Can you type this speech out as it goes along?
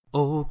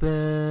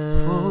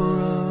Open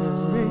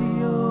for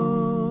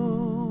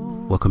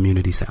radio. What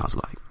community sounds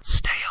like.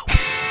 Stay open.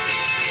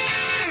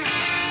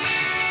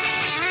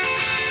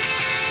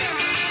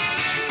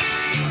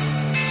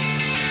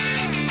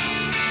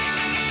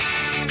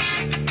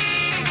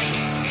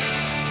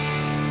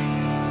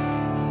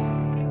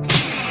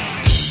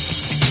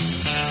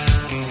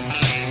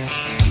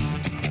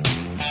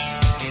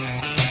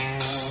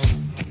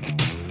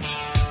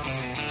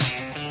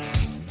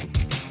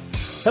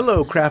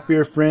 Hello, craft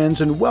beer friends,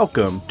 and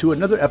welcome to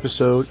another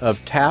episode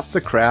of Tap the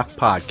Craft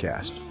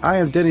Podcast. I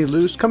am Denny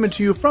Luce, coming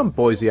to you from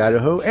Boise,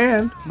 Idaho,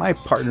 and my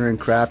partner in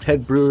craft,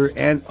 head brewer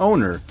and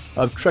owner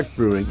of Trek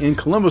Brewing in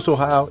Columbus,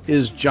 Ohio,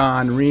 is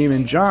John Ream.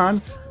 And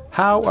John,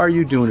 how are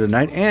you doing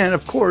tonight? And,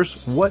 of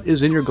course, what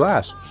is in your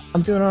glass?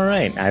 I'm doing all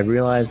right. I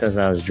realized as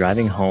I was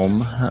driving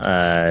home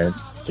to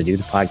do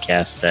the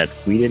podcast that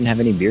we didn't have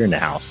any beer in the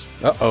house.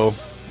 Uh-oh.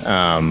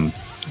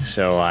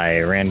 So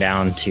I ran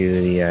down to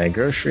the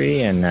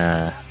grocery, and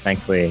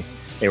thankfully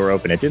they were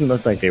open. It didn't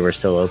look like they were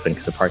still open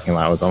because the parking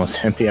lot was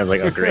almost empty. I was like,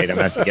 oh, great, I'm going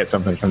to have to get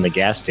something from the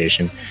gas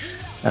station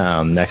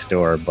next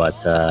door. But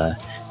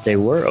they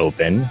were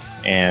open,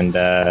 and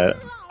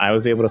I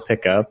was able to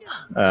pick up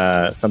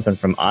something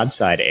from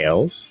Oddside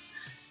Ales,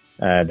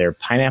 their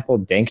pineapple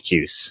dank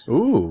juice.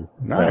 Ooh,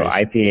 nice. So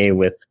IPA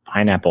with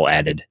pineapple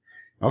added.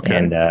 Okay.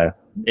 And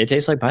it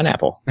tastes like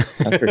pineapple,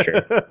 that's for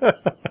sure.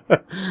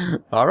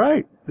 All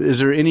right. Is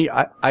there any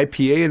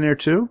IPA in there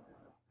too?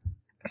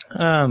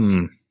 A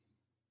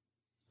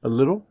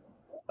little?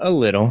 A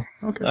little.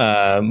 Okay.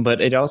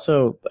 But it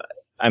also,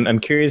 I'm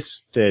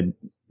curious to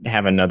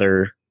have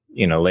another,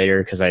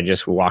 later, because I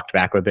just walked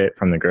back with it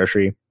from the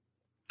grocery.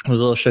 I was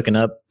a little shooken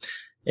up.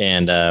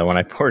 And when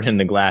I poured it in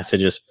the glass, it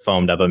just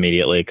foamed up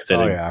immediately because it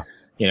had,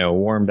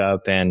 warmed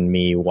up and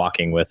me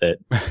walking with it,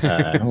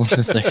 with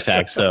a six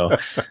pack. So,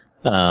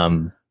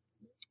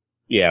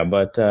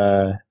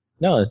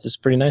 no, it's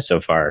just pretty nice so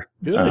far.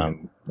 Good. I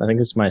think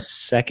this is my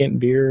second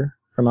beer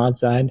from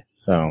Oddside,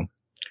 so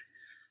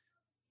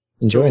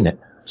enjoying it.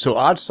 So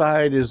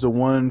Oddside is the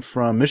one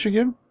from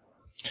Michigan?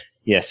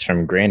 Yes,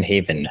 from Grand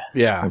Haven.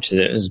 Yeah. Which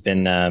has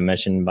been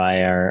mentioned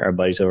by our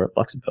buddies over at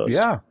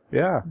Fluxipost.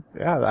 Yeah.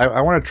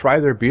 I want to try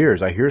their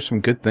beers. I hear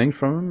some good things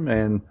from them,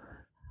 and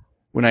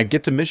when I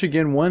get to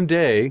Michigan one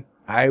day,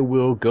 I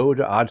will go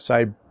to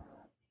Oddside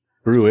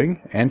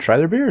Brewing and try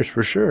their beers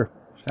for sure.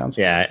 Sounds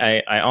good.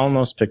 I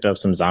almost picked up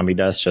some zombie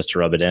dust just to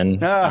rub it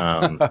in.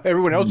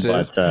 Everyone else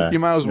is. You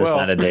might as well.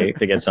 Decided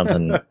to get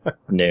something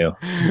new.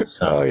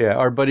 So. Oh, yeah.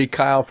 Our buddy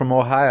Kyle from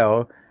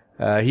Ohio,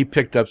 he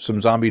picked up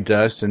some zombie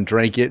dust and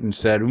drank it and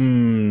said,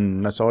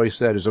 that's all he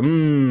said is,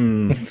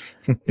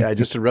 Yeah,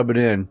 just to rub it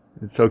in.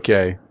 It's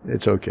okay.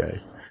 It's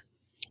okay.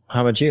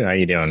 How about you? How are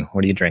you doing?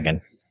 What are you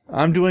drinking?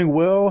 I'm doing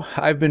well.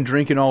 I've been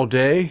drinking all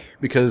day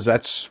because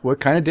that's what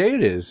kind of day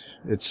it is.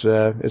 It's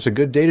a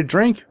good day to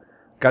drink.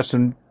 Got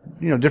some,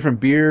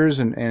 different beers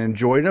and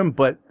enjoyed them.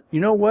 But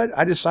you know what?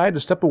 I decided to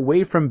step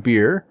away from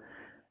beer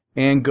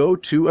and go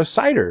to a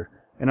cider.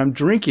 And I'm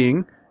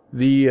drinking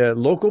the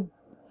local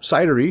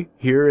cidery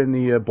here in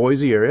the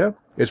Boise area.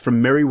 It's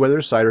from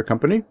Merriweather Cider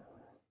Company.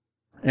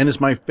 And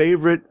it's my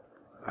favorite.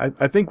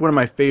 I think one of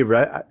my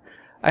favorite.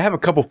 I have a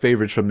couple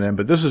favorites from them,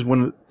 but this is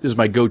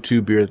my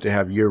go-to beer that they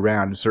have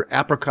year-round. It's their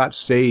Apricot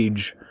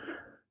Sage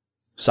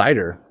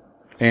cider.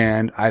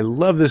 And I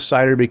love this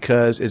cider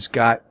because it's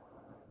got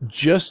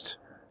just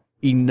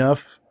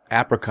enough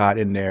apricot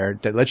in there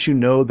that lets you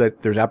know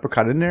that there's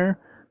apricot in there,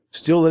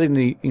 still letting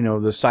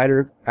the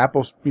cider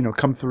apples,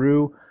 come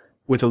through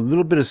with a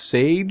little bit of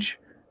sage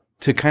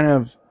to kind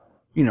of,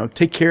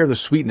 take care of the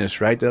sweetness,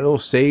 right? That little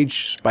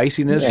sage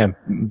spiciness. Yeah,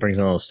 brings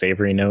a little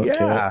savory note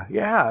to it.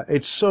 Yeah,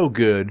 it's so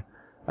good.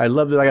 I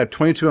love that. I got a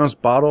 22-ounce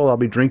bottle I'll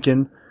be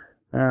drinking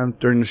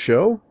during the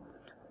show.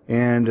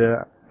 And,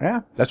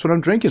 that's what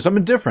I'm drinking.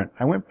 Something different.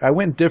 I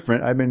went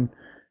different. I've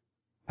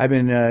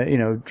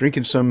been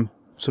drinking some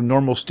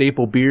normal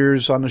staple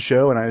beers on the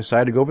show, and I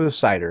decided to go for the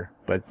cider.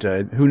 But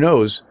who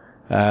knows?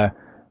 On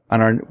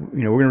our, we're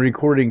going to be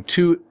recording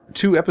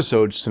two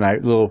episodes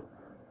tonight.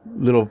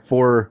 Little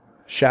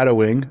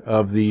foreshadowing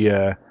of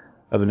the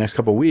next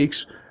couple of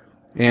weeks.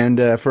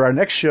 And for our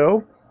next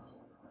show,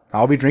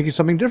 I'll be drinking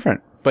something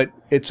different. But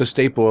it's a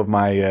staple of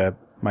my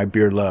my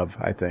beer love,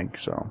 I think.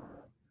 So,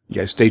 you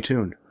guys stay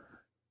tuned.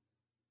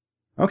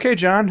 Okay,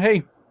 John.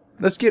 Hey.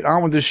 Let's get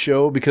on with this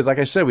show because, like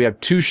I said, we have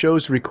two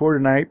shows to record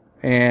tonight,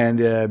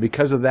 and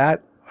because of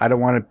that, I don't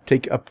want to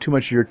take up too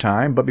much of your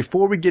time. But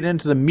before we get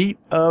into the meat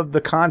of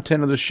the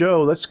content of the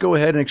show, let's go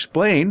ahead and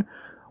explain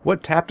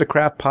what Tap the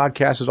Craft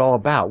Podcast is all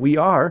about. We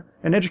are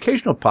an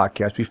educational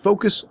podcast. We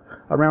focus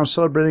around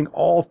celebrating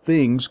all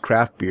things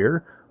craft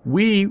beer.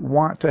 We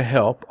want to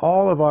help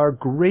all of our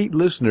great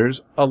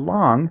listeners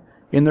along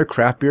in their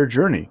craft beer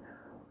journey.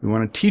 We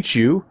want to teach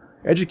you,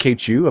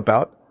 educate you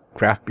about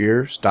craft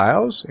beer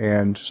styles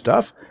and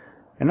stuff.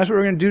 And that's what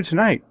we're going to do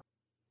tonight.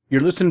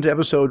 You're listening to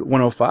episode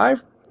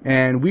 105,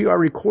 and we are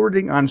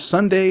recording on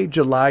Sunday,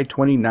 July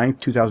 29th,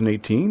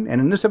 2018. And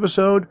in this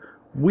episode,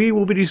 we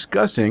will be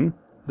discussing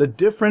the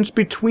difference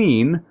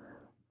between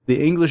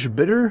the English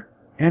bitter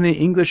and in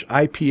English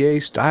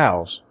IPA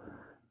styles.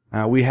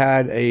 We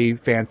had a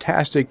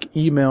fantastic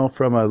email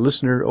from a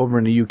listener over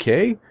in the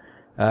UK.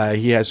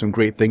 He has some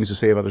great things to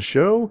say about the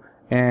show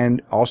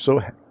and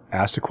also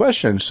asked a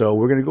question. So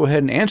we're going to go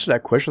ahead and answer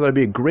that question. That'd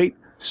be a great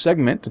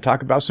segment to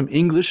talk about some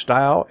English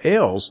style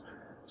ales.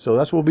 So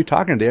that's what we'll be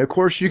talking today. Of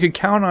course, you can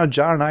count on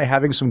John and I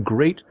having some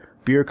great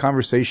beer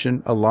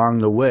conversation along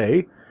the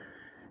way.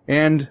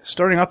 And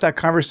starting off that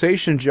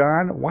conversation,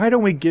 John, why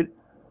don't we get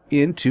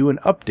into an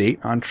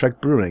update on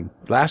Trek Brewing?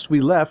 Last we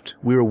left,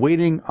 we were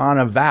waiting on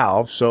a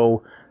valve.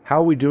 So how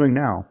are we doing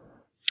now?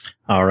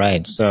 All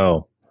right.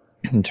 So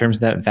in terms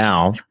of that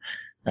valve,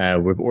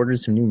 we've ordered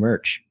some new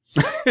merch.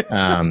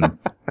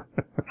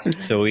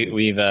 So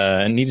we've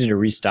needed to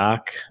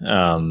restock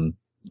on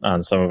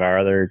some of our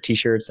other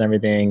T-shirts and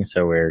everything.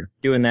 So we're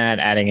doing that,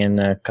 adding in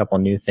a couple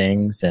new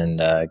things and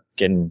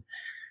getting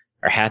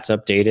our hats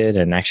updated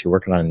and actually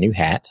working on a new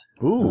hat.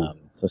 Ooh.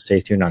 So stay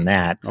tuned on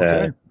that.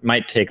 Okay.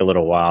 Might take a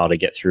little while to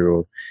get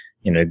through,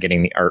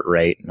 getting the art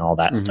right and all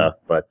that stuff.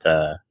 But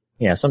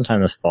yeah,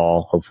 sometime this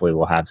fall, hopefully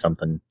we'll have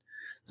something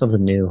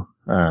new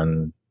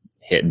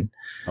hidden.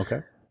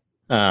 Okay.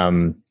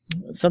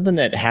 Something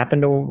that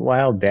happened a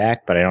while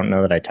back, but I don't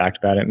know that I talked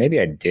about it. Maybe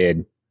I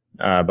did.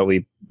 But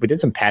we did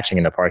some patching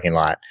in the parking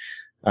lot.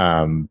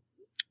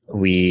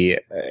 We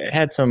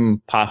had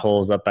some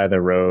potholes up by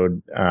the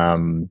road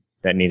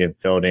that needed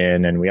filled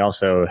in, and we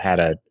also had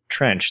a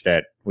trench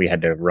that we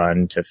had to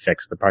run to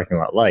fix the parking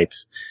lot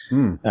lights,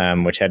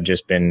 which had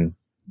just been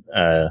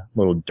a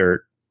little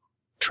dirt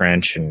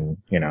trench, and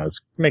it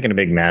was making a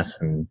big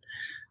mess and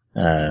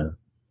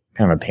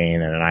kind of a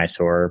pain and an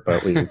eyesore.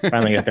 But we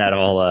finally got that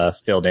all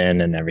filled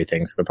in and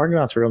everything, so the parking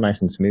lot's real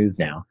nice and smooth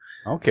now.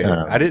 Okay,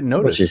 I didn't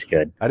notice, which is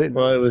good. I didn't.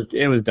 Well,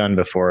 it was done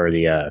before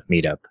the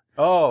meetup.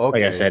 Oh,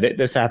 okay. Like I said,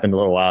 this happened a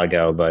little while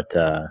ago, but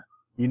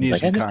you need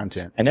some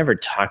content. I never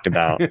talked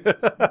about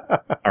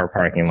our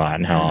parking lot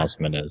and how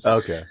awesome it is.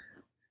 Okay.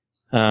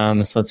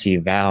 So let's see,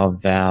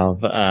 valve,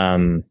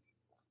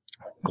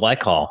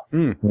 glycol.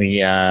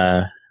 We,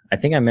 I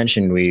think I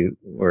mentioned we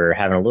were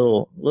having a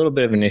little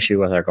bit of an issue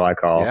with our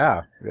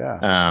glycol.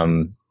 Yeah.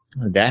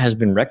 That has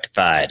been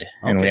rectified,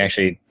 and we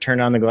actually turned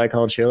on the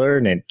glycol chiller,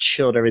 and it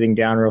chilled everything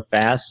down real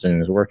fast,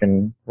 and is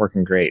working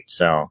great.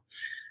 So,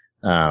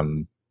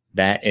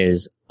 that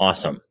is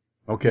awesome.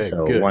 Okay.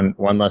 So good.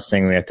 one less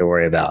thing we have to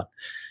worry about.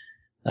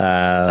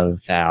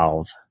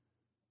 Valve.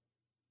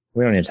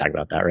 We don't need to talk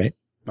about that, right?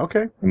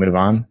 Okay. We move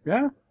on.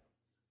 Yeah.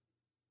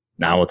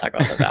 Now we'll talk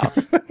about the valve.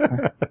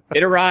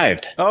 It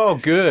arrived. Oh,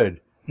 good.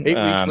 8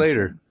 weeks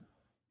later.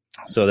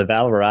 So the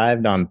valve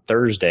arrived on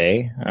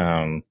Thursday,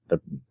 the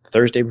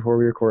Thursday before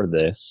we recorded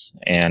this,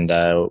 and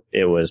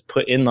it was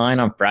put in line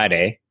on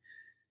Friday.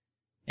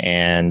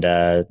 And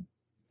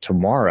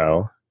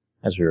tomorrow,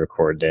 as we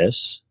record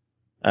this,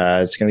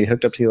 it's going to be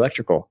hooked up to the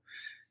electrical.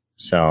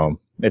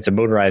 So it's a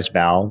motorized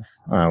valve,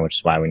 which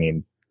is why we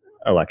need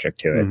electric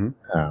to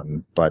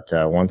it. But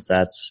once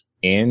that's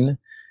in,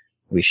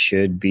 we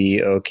should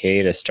be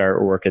okay to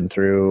start working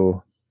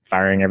through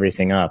firing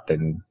everything up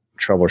and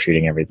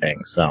troubleshooting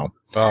everything. So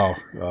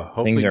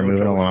hopefully things are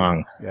moving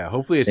along. Yeah,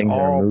 hopefully things all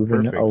are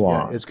moving perfect.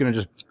 along. Yeah, it's going to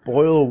just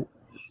boil.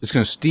 It's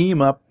going to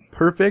steam up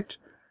perfect,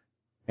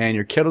 and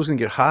your kettle's going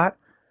to get hot.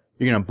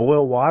 You're going to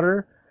boil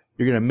water.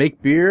 You're going to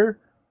make beer.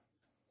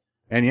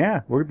 And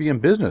yeah, we're going to be in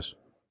business.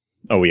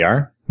 Oh, we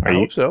are? I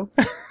hope so.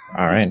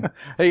 All right.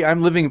 Hey,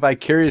 I'm living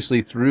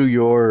vicariously through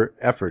your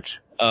efforts.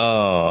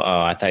 Oh,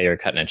 I thought you were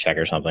cutting a check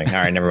or something. All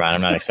right, never mind.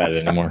 I'm not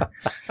excited anymore.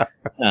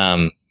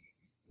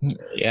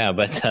 Yeah,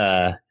 but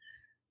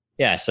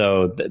yeah,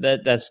 so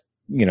that's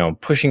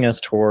pushing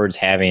us towards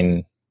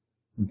having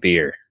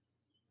beer,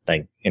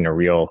 like in a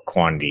real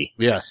quantity.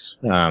 Yes.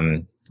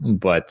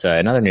 But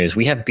in other news,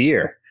 we have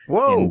beer.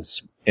 Whoa.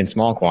 In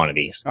small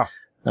quantities. Oh.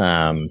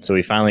 So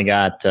we finally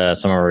got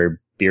some of our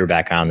beer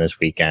back on this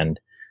weekend.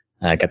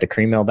 Got the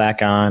cream ale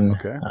back on.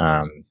 Okay.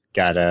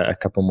 Got a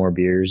couple more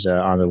beers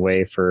on the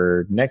way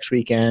for next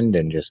weekend,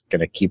 and just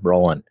gonna keep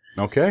rolling.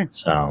 Okay.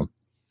 So,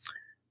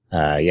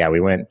 yeah, we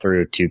went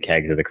through 2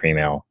 kegs of the cream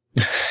ale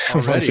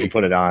once we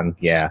put it on.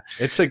 Yeah,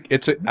 it's a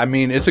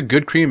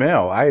good cream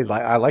ale.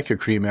 I like your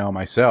cream ale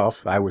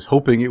myself. I was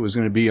hoping it was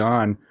going to be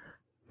on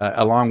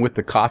along with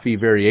the coffee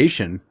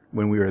variation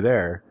when we were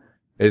there.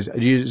 Is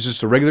this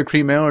just a regular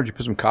cream ale, or did you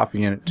put some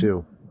coffee in it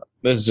too?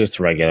 This is just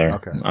regular.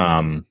 Okay.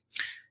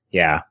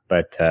 Yeah,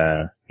 but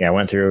yeah, I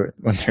went through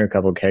a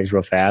couple of kegs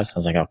real fast. I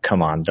was like, oh,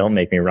 come on, don't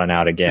make me run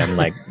out again.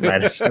 Like,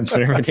 right after I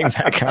put everything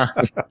back on.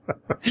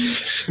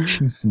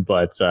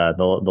 But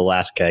the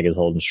last keg is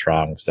holding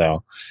strong.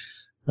 So,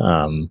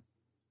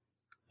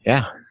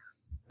 yeah,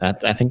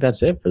 I think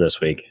that's it for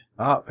this week.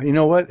 You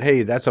know what?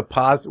 Hey, that's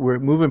we're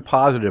moving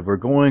positive. We're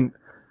going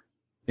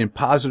in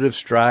positive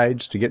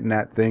strides to getting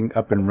that thing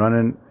up and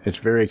running. It's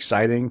very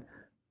exciting.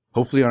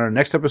 Hopefully on our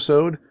next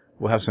episode,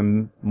 we'll have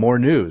some more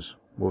news.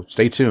 Well,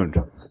 stay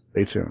tuned.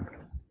 Stay tuned.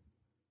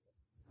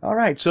 All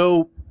right.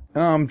 So,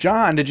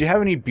 John, did you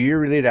have any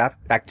beer-related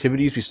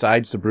activities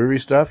besides the brewery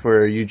stuff, or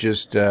are you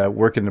just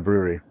working the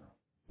brewery?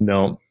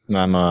 No,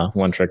 I'm a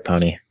one-trick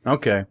pony.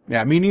 Okay.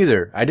 Yeah, me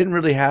neither. I didn't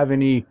really have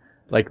any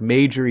like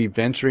major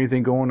events or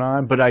anything going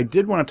on, but I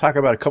did want to talk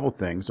about a couple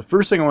things. The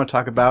first thing I want to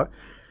talk about,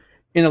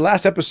 in the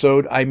last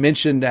episode, I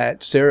mentioned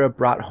that Sarah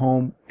brought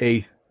home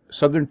a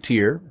Southern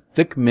Tier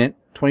thick mint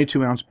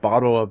 22-ounce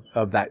bottle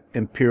of that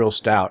Imperial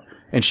Stout,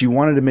 and she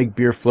wanted to make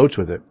beer floats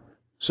with it.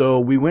 So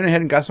we went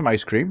ahead and got some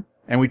ice cream,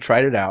 and we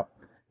tried it out.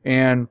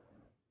 And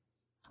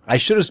I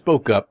should have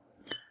spoke up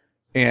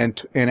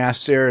and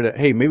asked Sarah that,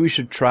 hey, maybe we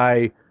should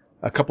try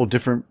a couple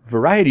different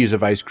varieties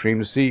of ice cream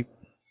to see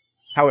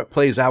how it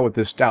plays out with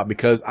this stout,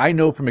 because I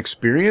know from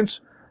experience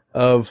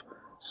of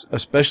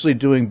especially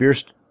doing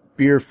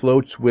beer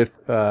floats with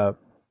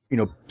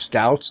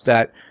stouts,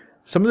 that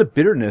some of the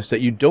bitterness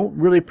that you don't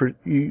really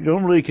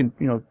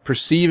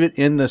perceive it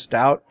in the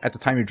stout at the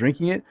time you're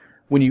drinking it,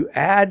 when you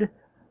add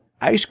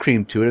ice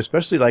cream to it,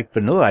 especially like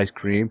vanilla ice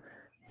cream,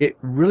 it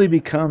really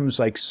becomes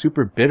like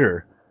super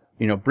bitter,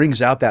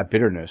 brings out that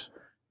bitterness.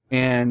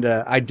 And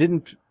I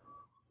didn't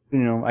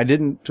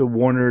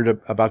warn her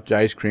about the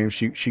ice cream.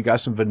 She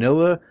got some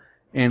vanilla,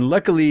 and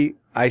luckily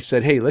I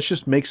said, hey, let's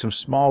just make some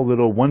small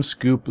little 1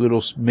 scoop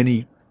little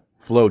mini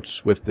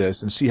floats with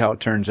this and see how it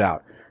turns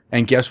out.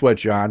 And guess what,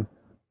 John?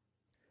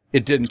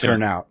 It didn't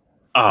turn out.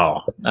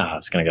 Oh,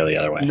 it's going to go the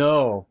other way.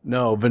 No.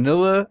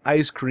 Vanilla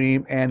ice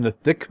cream and the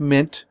thick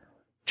mint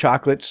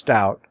chocolate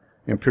stout,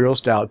 Imperial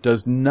Stout,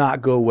 does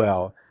not go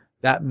well.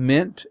 That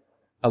mint,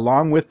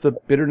 along with the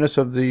bitterness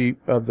of the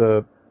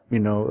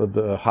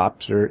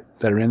hops that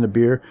are in the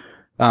beer,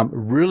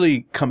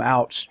 really come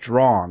out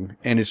strong.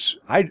 And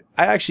I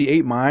actually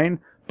ate mine,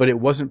 but it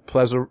wasn't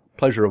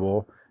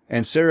pleasurable.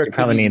 And Sarah, so you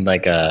probably need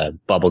like a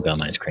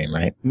bubblegum ice cream,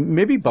 right?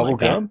 Maybe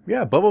bubblegum.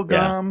 Yeah,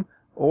 bubblegum. Yeah.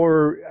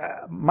 Or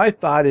my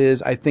thought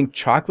is, I think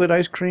chocolate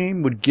ice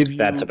cream would give you...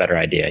 That's a better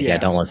idea. Yeah,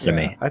 don't listen to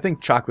me. I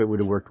think chocolate would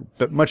have worked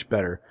much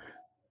better.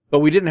 But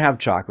we didn't have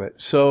chocolate.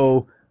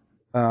 So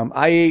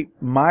I ate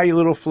my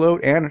little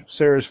float and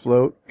Sarah's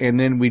float, and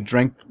then we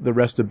drank the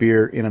rest of the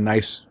beer in a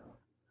nice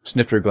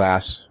snifter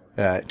glass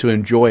to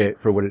enjoy it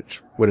for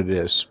what it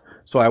is.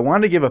 So I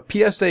wanted to give a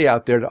PSA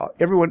out there to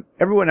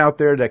everyone out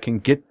there that can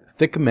get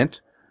thick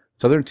mint,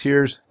 Southern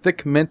Tier's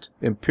thick mint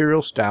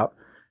Imperial Stout,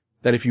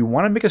 that if you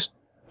want to make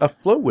a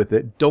float with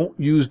it, don't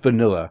use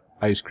vanilla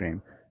ice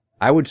cream.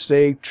 I would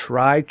say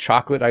try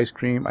chocolate ice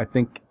cream. I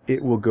think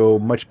it will go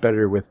much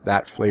better with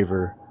that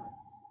flavor.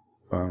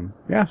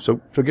 So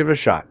give it a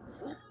shot.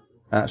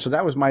 So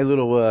that was my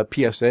little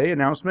PSA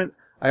announcement.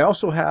 I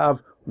also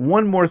have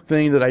one more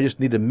thing that I just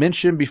need to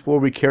mention before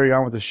we carry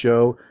on with the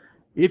show.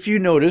 If you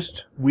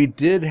noticed, we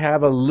did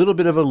have a little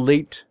bit of a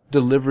late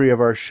delivery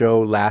of our show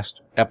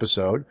last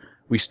episode.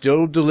 We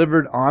still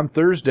delivered on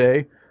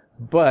Thursday,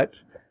 but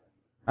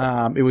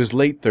it was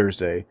late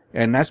Thursday.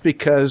 And that's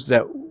because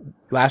that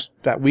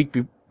week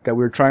that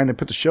we were trying to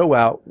put the show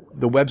out,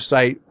 the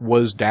website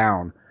was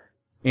down.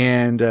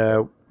 And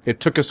it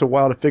took us a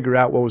while to figure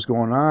out what was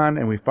going on,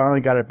 and we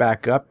finally got it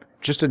back up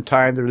just in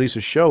time to release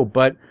a show.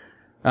 But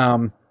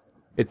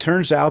it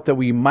turns out that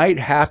we might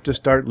have to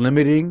start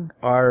limiting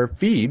our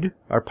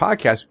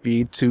podcast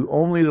feed, to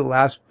only the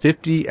last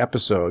 50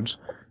 episodes.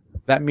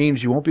 That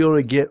means you won't be able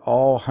to get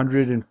all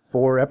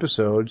 104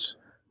 episodes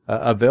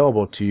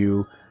available to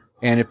you.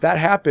 And if that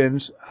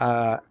happens,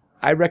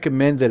 I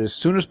recommend that as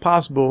soon as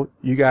possible,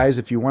 you guys,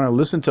 if you want to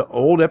listen to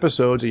old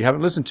episodes that you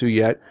haven't listened to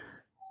yet,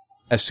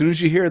 as soon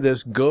as you hear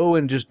this, go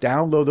and just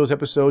download those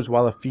episodes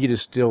while the feed is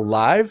still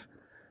live,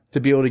 to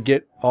be able to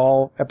get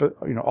all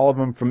of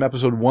them from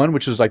episode 1,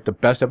 which is like the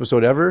best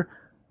episode ever,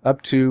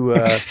 up to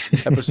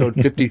episode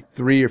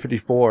 53 or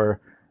 54.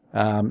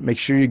 Make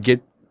sure you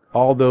get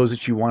all those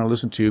that you want to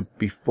listen to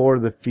before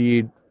the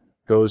feed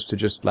goes to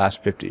just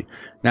last 50.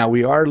 Now,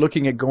 we are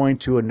looking at going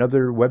to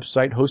another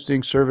website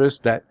hosting service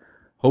that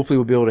hopefully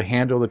will be able to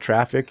handle the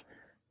traffic.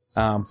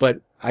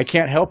 But I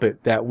can't help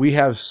it that we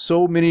have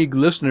so many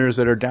listeners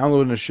that are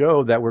downloading the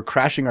show that we're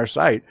crashing our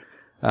site.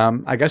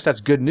 I guess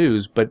that's good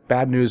news, but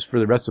bad news for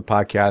the rest of the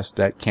podcast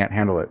that can't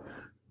handle it.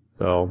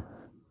 So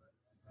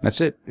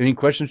that's it. Any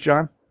questions,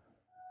 John?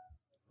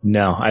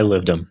 No, I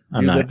lived them.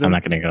 I'm not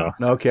going to go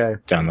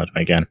download them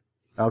again.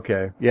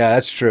 Okay. Yeah,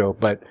 that's true.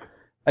 But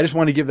I just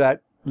want to give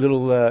that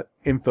little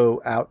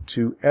info out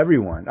to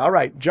everyone. All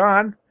right,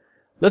 John,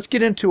 let's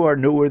get into our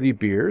noteworthy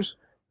beers.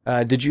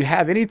 Did you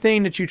have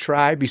anything that you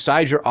tried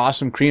besides your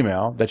awesome cream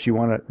ale that you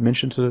want to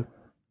mention to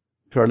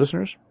our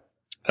listeners?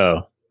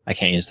 Oh, I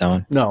can't use that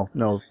one.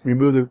 No.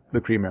 Remove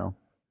the cream ale.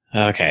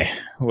 Okay.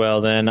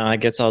 Well, then I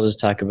guess I'll just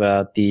talk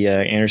about the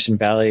Anderson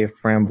Valley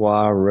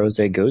Framboise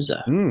Rosé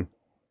Gose,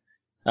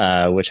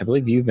 which I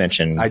believe you've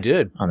mentioned. I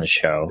did on the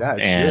show,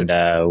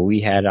 and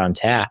we had it on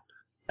tap.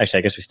 Actually,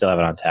 I guess we still have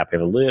it on tap. We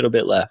have a little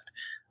bit left.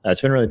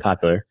 It's been really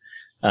popular,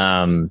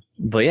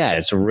 but yeah,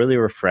 it's a really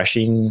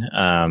refreshing.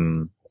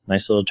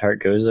 Nice little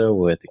tart Gose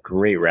with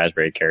great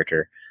raspberry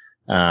character.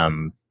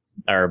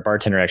 Our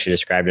bartender actually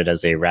described it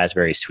as a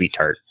raspberry sweet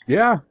tart.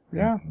 Yeah.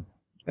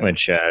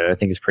 Which I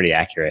think is pretty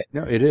accurate.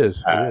 No, it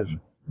is. It is.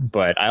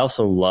 But I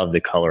also love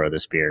the color of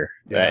this beer.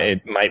 Yeah.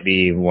 It might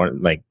be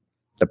one, like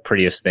the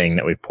prettiest thing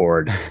that we've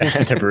poured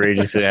at the brewery.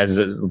 Just it has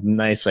this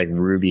nice like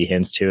ruby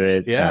hints to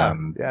it. Yeah,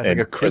 it's like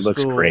a crystal. It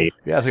looks great.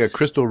 Yeah, it's like a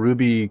crystal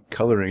ruby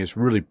coloring. It's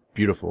really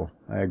beautiful.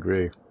 I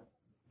agree.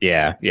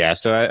 Yeah.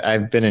 So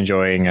I've been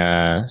enjoying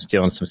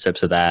stealing some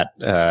sips of that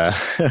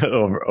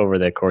over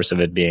the course of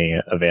it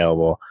being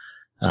available.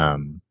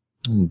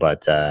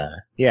 But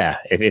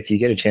if you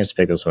get a chance to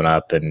pick this one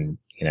up, and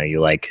you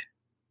like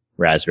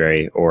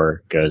raspberry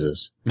or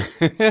gozes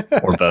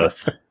or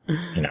both,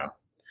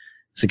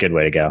 it's a good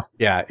way to go.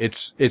 Yeah,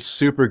 it's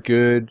super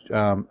good.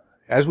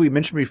 As we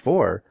mentioned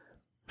before,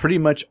 pretty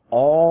much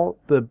all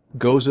the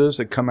gozes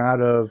that come out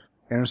of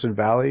Anderson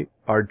Valley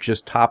are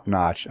just top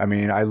notch. I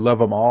mean, I love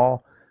them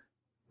all.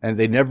 And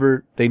they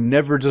never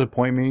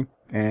disappoint me,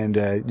 and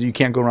you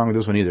can't go wrong with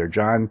this one either.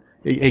 John,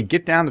 hey,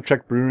 get down to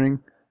Trek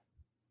Brewing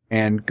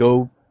and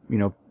go,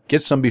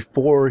 get some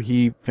before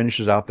he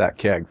finishes off that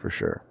keg for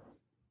sure.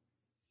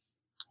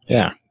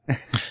 Yeah.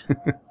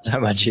 So how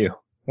about you?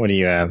 What do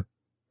you have?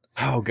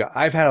 Oh God,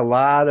 I've had a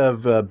lot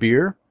of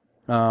beer,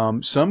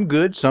 some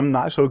good, some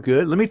not so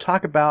good. Let me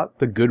talk about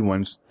the good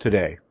ones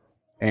today,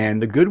 and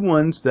the good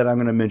ones that I'm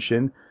going to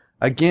mention.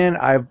 Again,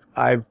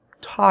 I've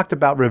talked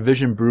about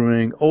Revision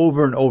Brewing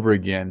over and over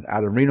again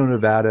out of Reno,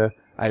 Nevada.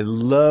 I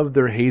love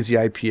their hazy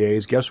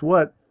IPAs. Guess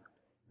what?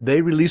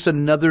 They released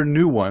another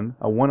new one,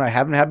 a one I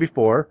haven't had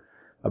before,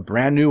 a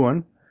brand new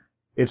one.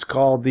 It's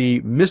called the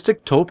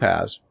Mystic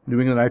Topaz New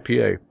England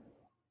IPA.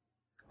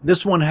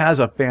 This one has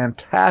a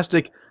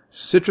fantastic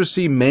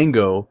citrusy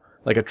mango,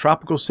 like a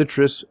tropical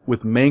citrus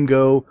with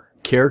mango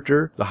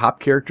character, the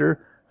hop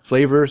character,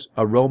 flavors,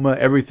 aroma,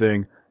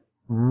 everything.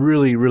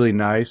 Really, really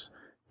nice.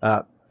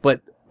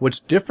 But what's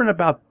different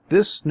about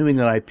this New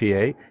England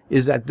IPA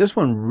is that this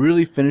one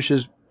really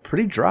finishes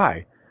pretty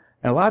dry.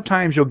 And a lot of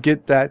times you'll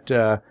get that,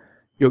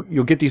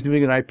 you'll get these New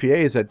England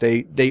IPAs that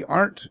they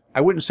aren't,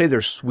 I wouldn't say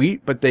they're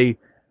sweet, but they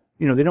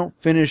don't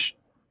finish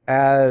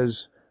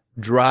as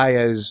dry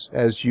as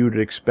you would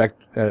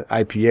expect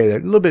IPA. They're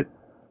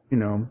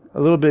a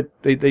little bit,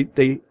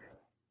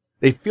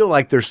 they feel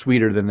like they're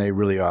sweeter than they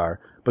really are.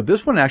 But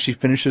this one actually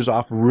finishes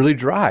off really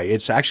dry.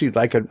 It's actually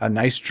like a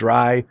nice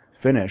dry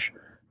finish.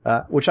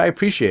 Which I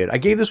appreciate. I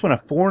gave this one a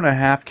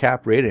 4.5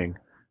 cap rating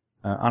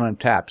on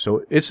Untappd.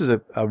 So this is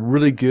a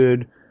really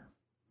good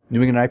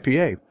New England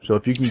IPA. So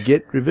if you can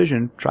get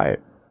Revision, try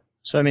it.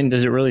 So, I mean,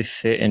 does it really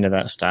fit into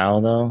that style,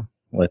 though,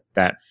 with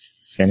that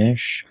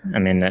finish? I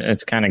mean,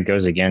 it's kind of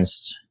goes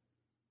against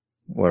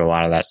what a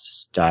lot of that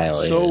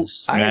style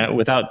is. I mean,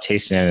 without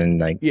tasting it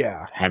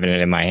and having it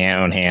in my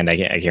own hand, I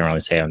can't really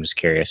say. I'm just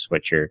curious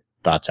what your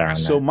thoughts are on that.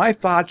 So my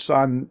thoughts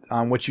on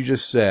what you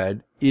just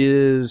said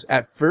is,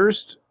 at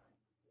first,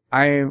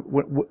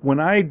 when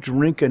I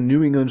drink a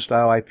New England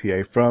style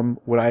IPA from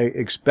what I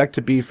expect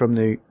to be from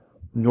the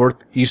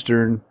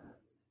northeastern,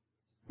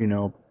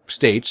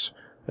 states,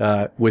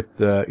 with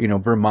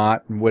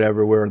Vermont and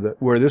whatever,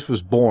 where this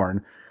was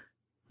born,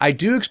 I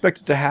do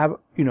expect it to have,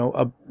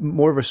 a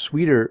more of a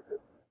sweeter,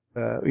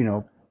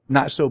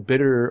 not so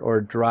bitter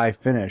or dry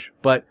finish.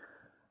 But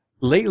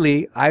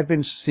lately I've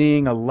been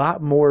seeing a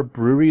lot more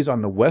breweries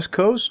on the West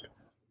Coast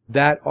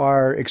that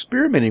are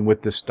experimenting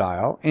with this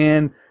style,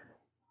 and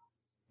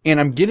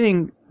I'm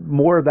getting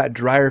more of that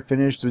drier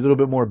finish, a little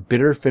bit more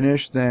bitter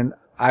finish than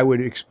I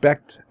would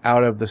expect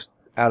out of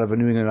a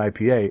New England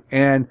IPA.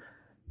 And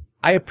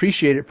I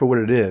appreciate it for what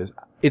it is.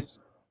 It's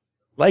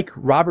like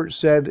Robert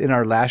said in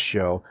our last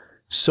show,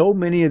 so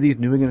many of these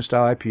New England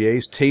style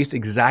IPAs taste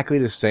exactly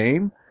the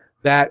same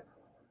that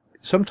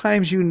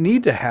sometimes you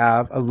need to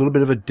have a little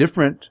bit of a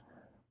different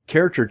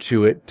character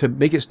to it to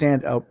make it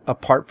stand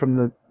apart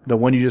from the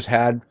one you just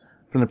had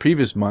from the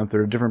previous month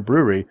or a different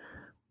brewery.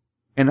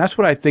 And that's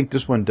what I think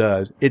this one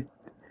does.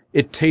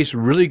 It tastes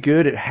really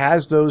good. It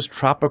has those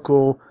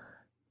tropical,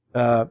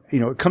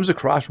 it comes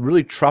across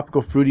really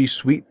tropical, fruity,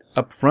 sweet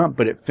up front,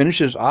 but it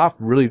finishes off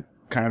really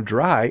kind of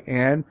dry,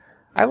 and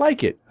I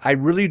like it. I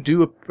really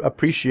do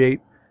appreciate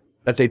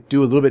that they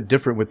do a little bit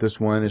different with this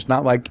one. It's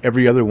not like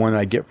every other one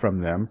I get from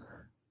them.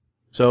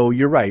 So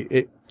you're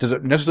right. Does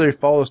it necessarily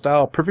follow the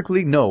style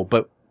perfectly? No,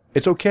 but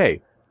it's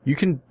okay. You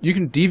can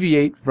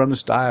deviate from the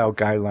style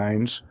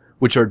guidelines,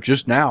 which are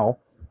just now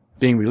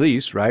being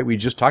released, right? We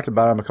just talked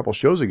about them a couple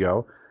shows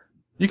ago.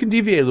 You can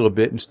deviate a little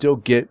bit and still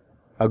get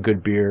a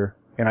good beer,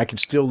 and I can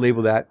still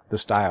label that the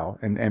style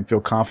and feel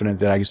confident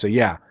that I can say,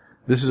 yeah,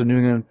 this is a New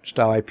England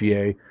style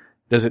IPA.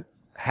 Does it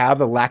have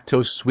the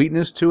lactose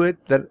sweetness to it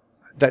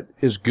that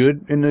is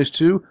good in those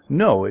two?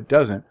 No, it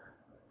doesn't.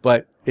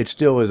 But it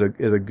still is a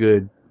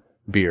good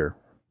beer.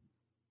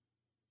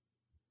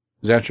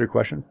 Does that answer your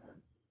question?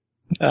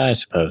 I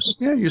suppose.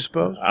 Yeah, you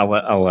suppose. I'll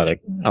let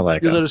it go.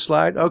 You let it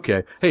slide?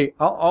 Okay. Hey,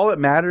 all that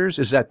matters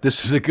is that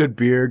this is a good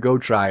beer. Go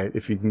try it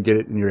if you can get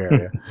it in your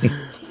area.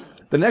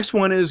 The next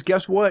one is,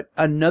 guess what?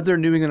 Another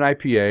New England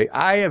IPA.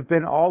 I have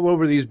been all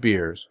over these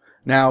beers.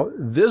 Now,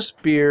 this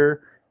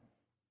beer,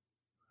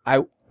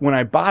 when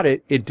I bought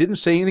it, it didn't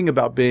say anything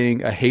about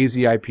being a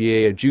hazy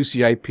IPA, a juicy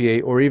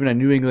IPA, or even a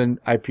New England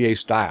IPA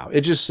style.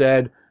 It just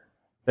said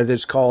that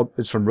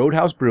it's from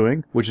Roadhouse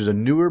Brewing, which is a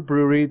newer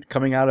brewery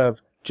coming out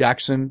of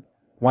Jackson,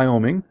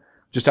 Wyoming,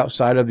 just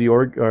outside of the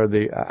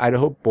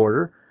Idaho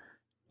border.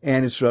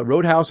 And it's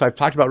Roadhouse. I've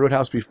talked about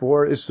Roadhouse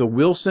before. It's the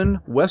Wilson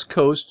West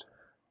Coast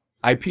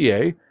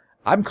IPA.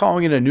 I'm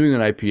calling it a New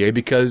England IPA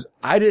because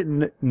I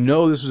didn't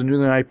know this was a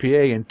New England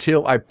IPA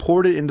until I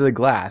poured it into the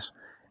glass.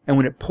 And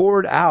when it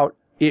poured out,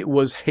 it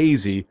was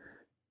hazy.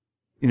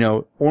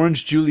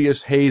 Orange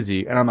Julius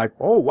hazy. And I'm like,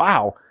 oh,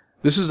 wow,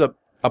 this is a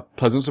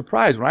pleasant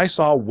surprise. When I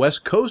saw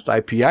West Coast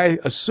IPA, I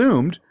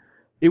assumed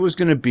it was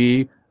going to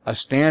be a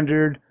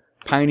standard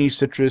piney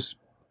citrus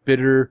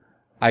bitter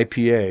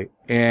IPA.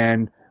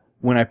 And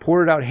when I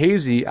poured it out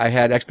hazy, I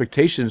had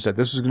expectations that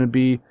this was going to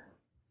be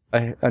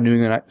a New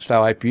England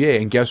style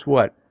IPA. And guess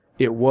what?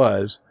 It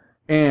was.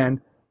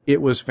 And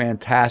it was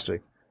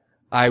fantastic.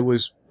 I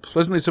was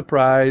pleasantly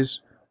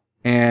surprised.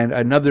 And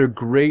another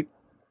great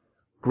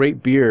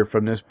beer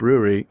from this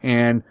brewery.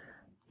 And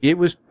it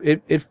was,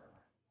 it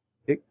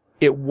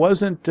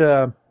wasn't,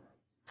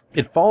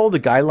 it followed the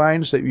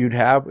guidelines that you'd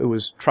have. It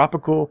was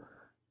tropical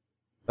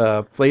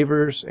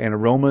flavors and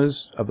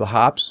aromas of the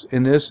hops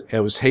in this. It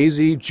was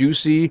hazy,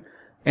 juicy,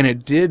 and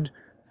it didn't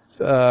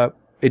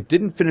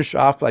finish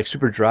off like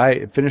super dry.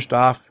 It finished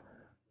off,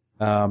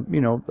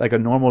 like a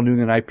normal New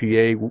England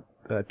IPA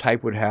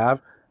type would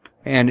have.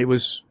 And it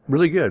was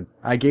really good.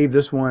 I gave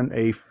this one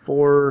a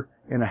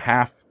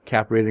 4.5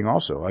 cap rating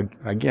also.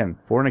 Again,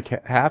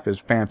 4.5 is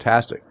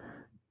fantastic.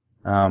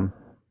 I've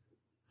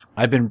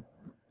been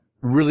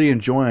really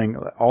enjoying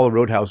all the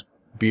Roadhouse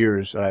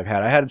beers that I've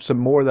had. I had some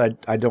more that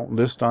I don't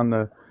list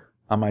on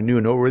my new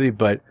and noteworthy,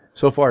 but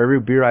so far every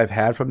beer I've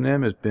had from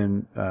them has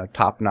been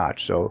top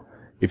notch. So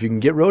if you can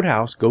get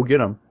Roadhouse, go get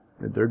them.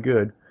 They're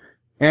good.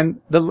 And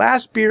the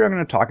last beer I'm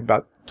going to talk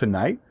about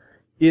tonight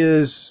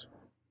is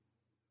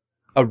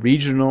a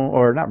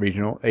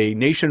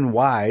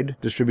nationwide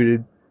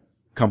distributed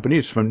company.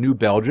 It's from New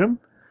Belgium.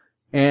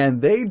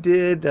 And they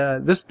did,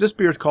 this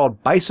beer is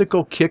called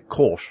Bicycle Kick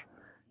Kolsch.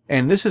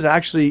 And this is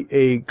actually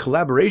a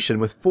collaboration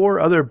with 4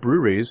 other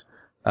breweries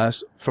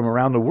from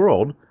around the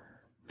world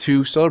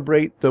to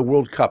celebrate the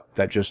World Cup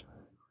that just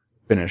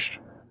finished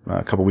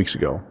a couple weeks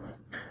ago.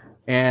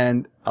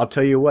 And I'll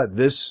tell you what,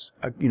 this,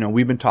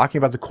 we've been talking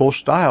about the Kolsch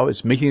style.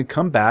 It's making a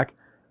comeback.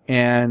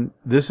 And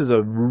this is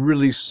a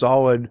really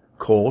solid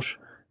Kolsch.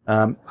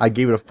 I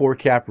gave it a 4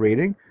 cap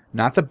rating.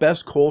 Not the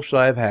best Kolsch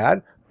that I've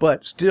had,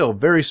 but still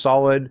very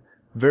solid,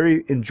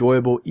 very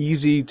enjoyable,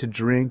 easy to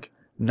drink,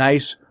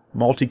 nice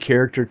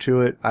multi-character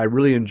to it. I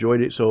really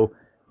enjoyed it. So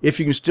if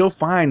you can still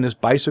find this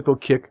Bicycle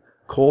Kick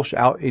Kolsch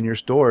out in your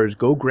stores,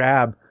 go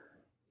grab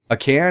a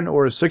can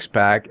or a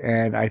 6-pack,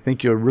 and I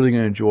think you're really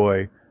going to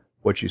enjoy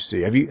what you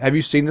see. Have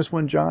you seen this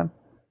one, John?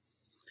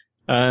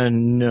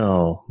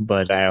 No,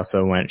 but I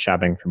also went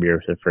shopping for beer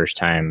for the first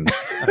time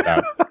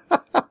about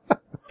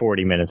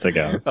 40 minutes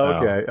ago. So.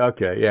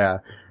 Okay, yeah.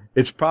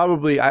 It's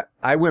probably,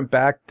 I went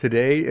back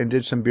today and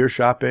did some beer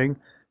shopping,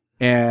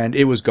 and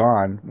it was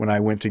gone when I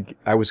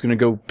was going to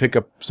go pick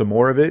up some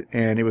more of it,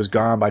 and it was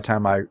gone by the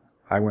time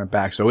I went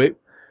back. So it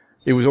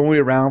was only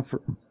around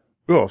for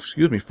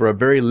a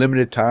very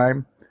limited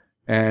time,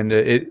 and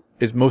it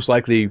is most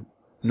likely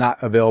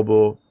not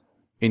available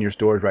in your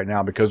stores right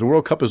now because the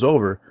World Cup is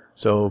over,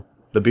 so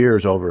the beer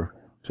is over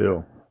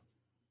too.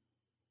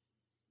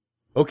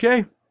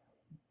 Okay.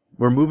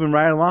 We're moving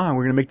right along.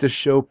 We're going to make this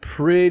show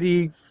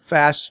pretty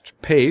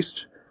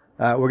fast-paced.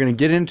 We're going to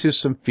get into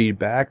some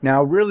feedback.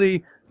 Now,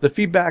 really, the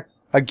feedback,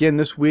 again,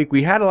 this week,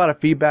 we had a lot of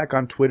feedback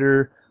on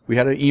Twitter. We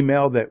had an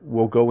email that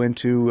we'll go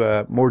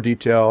into more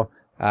detail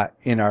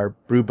in our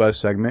Brew Buzz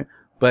segment.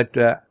 But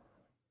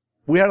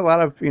we had a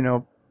lot of,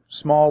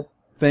 small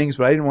things,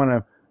 but I didn't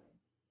want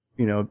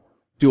to,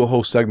 do a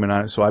whole segment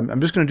on it. So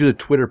I'm just going to do the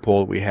Twitter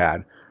poll that we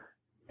had.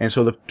 And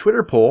so the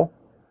Twitter poll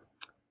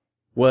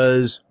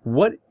was,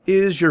 what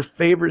is your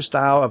favorite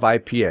style of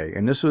IPA?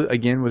 And this,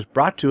 was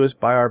brought to us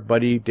by our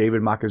buddy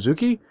David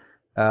Makazuki,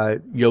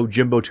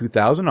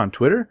 Yojimbo2000 on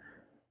Twitter.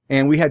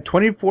 And we had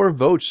 24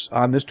 votes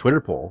on this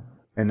Twitter poll.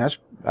 And that's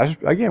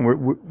again,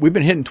 we've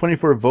been hitting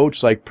 24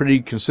 votes like pretty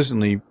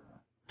consistently,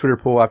 Twitter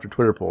poll after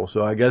Twitter poll.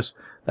 So I guess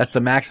that's the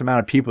max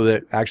amount of people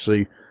that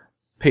actually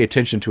pay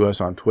attention to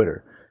us on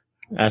Twitter.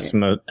 That's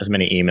as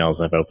many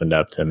emails I've opened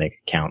up to make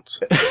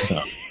accounts. So.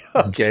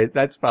 Okay,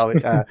 that's probably,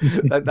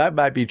 that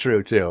might be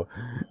true too.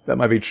 That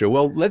might be true.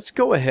 Well, let's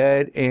go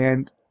ahead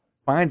and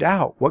find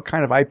out what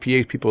kind of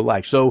IPAs people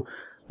like. So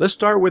let's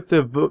start with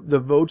the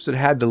votes that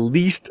had the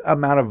least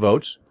amount of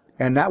votes,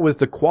 and that was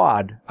the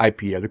quad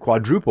IPA, the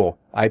quadruple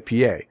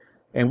IPA.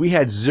 And we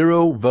had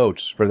 0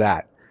 votes for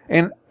that.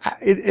 And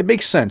it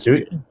makes sense.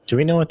 Do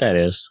we know what that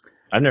is?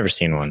 I've never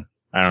seen one.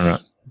 I don't know.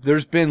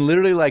 There's been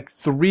literally like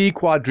 3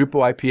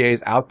 quadruple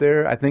IPAs out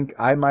there. I think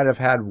I might have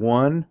had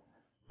one,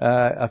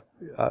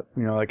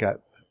 like a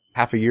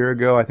half a year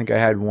ago. I think I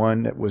had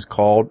one that was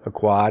called a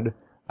quad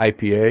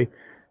IPA.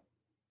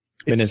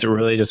 And is it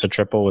really just a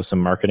triple with some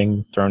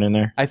marketing thrown in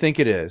there? I think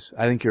it is.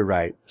 I think you're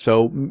right.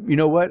 So you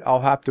know what?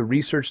 I'll have to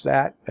research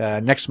that.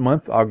 Next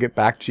month, I'll get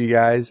back to you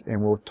guys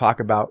and we'll talk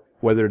about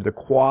whether the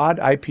quad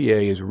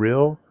IPA is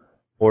real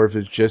or if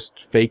it's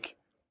just fake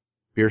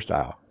beer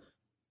style.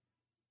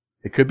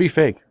 It could be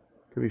fake.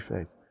 Could be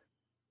fake.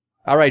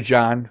 All right,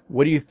 John.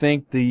 What do you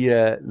think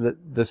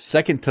the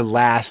second to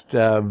last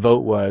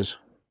vote was?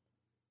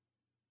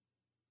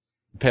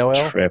 Pale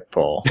ale?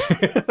 Triple.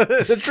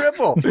 The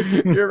triple.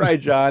 You're right,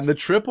 John. The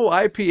triple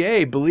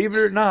IPA, believe it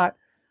or not,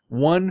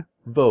 one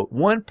vote.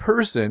 One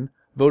person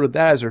voted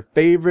that as their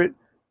favorite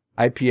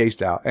IPA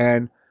style.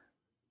 And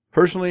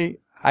personally,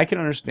 I can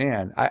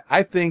understand.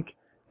 I think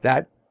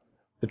that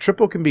the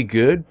triple can be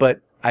good, but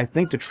I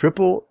think the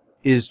triple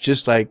is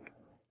just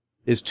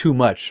is too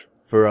much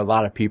for a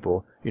lot of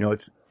people. You know,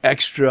 it's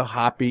extra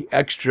hoppy,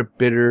 extra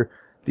bitter.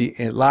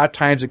 A lot of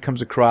times it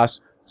comes across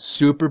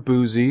super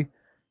boozy.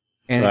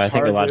 And I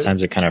think a lot of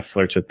times it kind of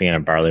flirts with being a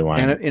barley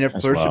wine. And it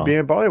flirts with being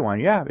a barley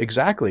wine. Yeah,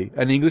 exactly.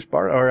 An English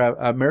or an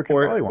American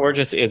barley wine. Or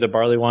just is a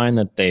barley wine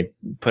that they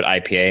put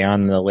IPA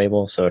on the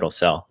label so it'll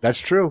sell. That's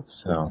true.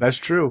 So that's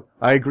true.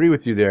 I agree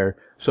with you there.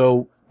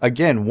 So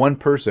again, one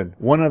person,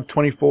 one of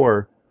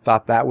 24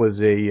 thought that was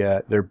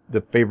the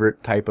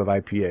favorite type of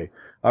IPA.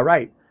 All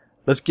right.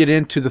 Let's get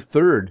into the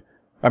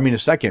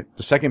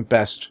second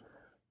best,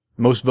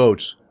 most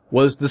votes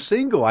was the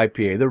single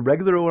IPA. The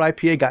regular old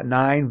IPA got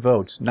 9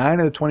 votes. 9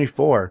 of the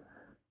 24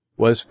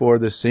 was for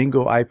the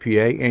single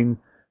IPA, and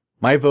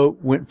my vote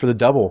went for the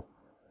double.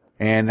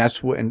 And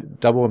that's what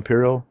double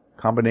imperial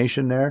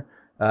combination there.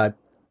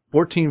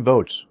 14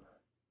 votes,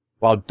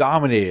 while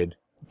dominated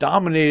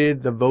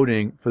the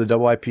voting for the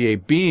double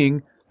IPA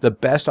being the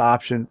best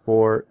option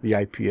for the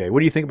IPA. What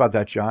do you think about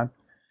that, John?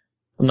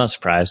 I'm not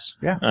surprised.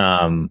 Yeah.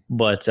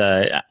 But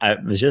I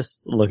was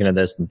just looking at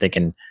this and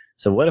thinking,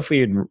 so what if we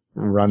had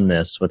run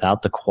this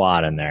without the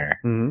quad in there,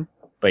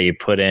 but you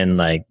put in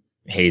like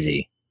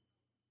hazy?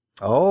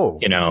 Oh,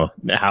 you know,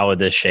 how would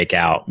this shake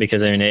out?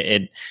 Because I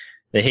mean,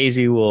 the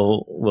hazy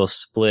will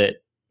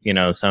split, you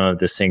know, some of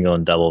the single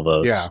and double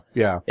votes.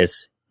 Yeah.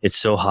 It's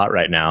so hot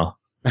right now,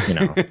 you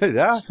know.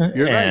 Yeah,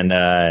 you're right. And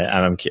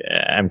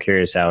I'm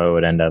curious how it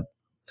would end up,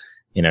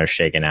 you know,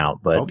 shaking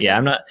out. But okay.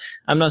 Yeah,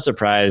 I'm not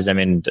surprised. I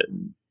mean,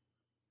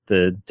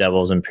 the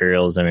Devils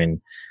Imperials, I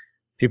mean,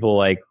 people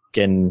like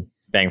getting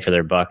bang for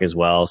their buck as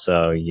well.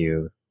 So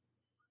you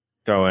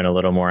throw in a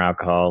little more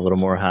alcohol, a little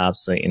more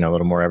hops, you know, a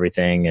little more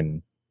everything,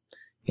 and,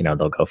 you know,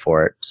 they'll go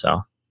for it.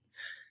 So.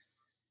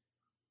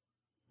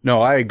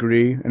 No, I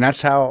agree. And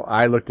that's how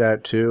I looked at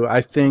it too.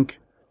 I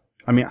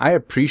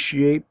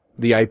appreciate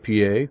the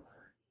IPA.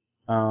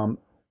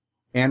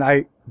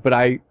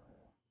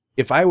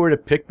 If I were to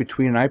pick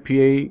between an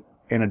IPA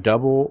and a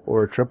double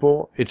or a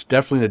triple, it's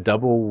definitely the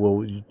double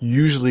will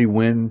usually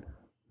win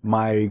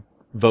my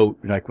vote,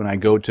 like when I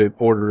go to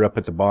order up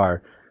at the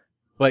bar.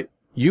 But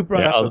you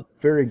brought up a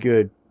very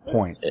good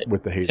point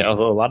with the hazy. Yeah,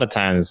 although a lot of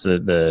times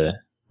the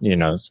you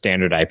know,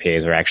 standard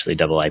IPAs are actually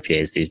double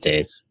IPAs these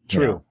days.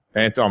 True. You know?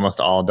 And it's almost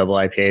all double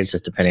IPAs,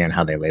 just depending on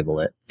how they label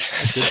it.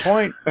 Good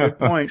point. Good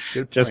point.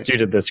 Just due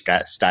to this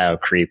style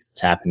creep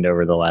that's happened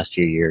over the last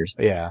few years.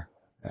 Yeah.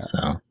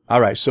 So.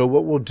 All right. So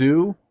what we'll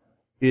do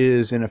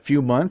is in a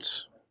few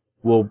months,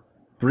 we'll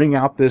bring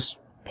out this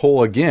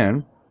poll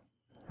again.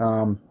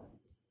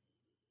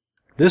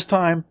 This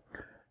time,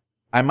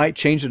 I might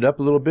change it up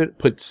a little bit.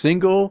 Put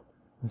single,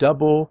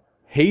 double,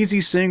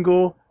 hazy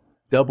single,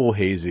 double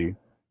hazy.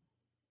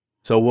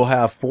 So we'll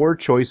have 4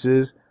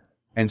 choices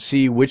and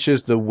see which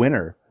is the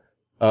winner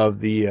of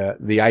the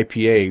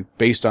IPA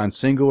based on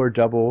single or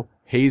double,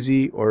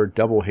 hazy or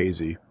double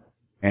hazy.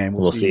 And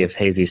we'll see if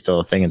hazy's still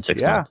a thing in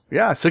 6 months.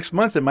 Yeah, 6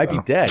 months it might be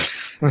dead.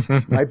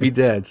 Might be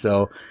dead.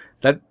 So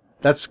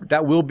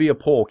that will be a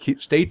poll.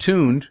 Stay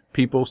tuned,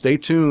 people. Stay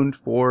tuned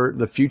for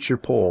the future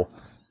poll.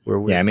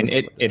 Yeah, I mean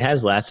it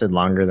has lasted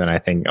longer than I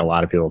think a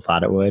lot of people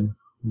thought it would.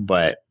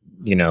 But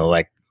you know,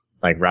 like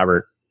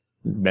Robert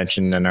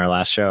mentioned in our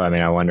last show, I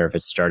mean, I wonder if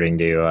it's starting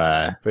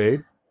to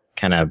fade,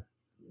 kind of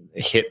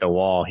hit the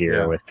wall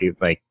here with people,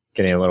 like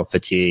getting a little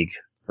fatigue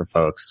for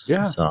folks.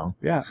 Yeah. So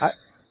yeah,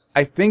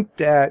 I think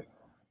that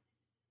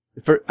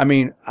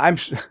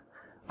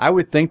I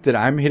would think that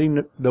I'm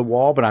hitting the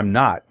wall, but I'm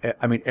not.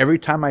 I mean, every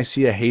time I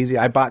see a hazy,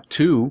 I bought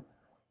 2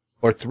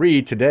 or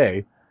 3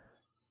 today,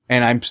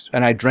 and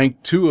I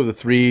drank 2 of the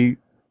 3,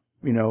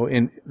 you know,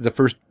 in the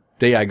first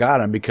day I got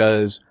them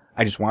because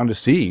I just wanted to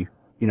see,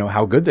 you know,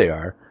 how good they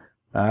are.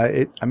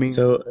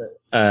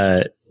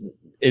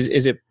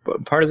 Is it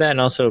part of that,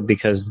 and also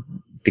because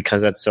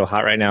that's so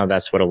hot right now,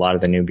 that's what a lot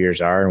of the new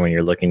beers are, and when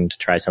you're looking to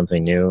try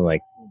something new,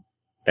 like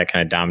that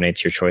kind of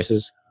dominates your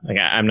choices. Like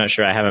I'm not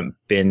sure. I haven't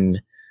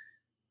been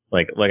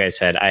like I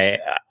said,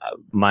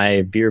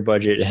 my beer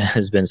budget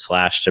has been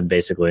slashed to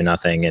basically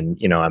nothing, and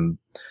you know I'm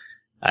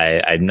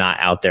not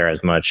out there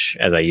as much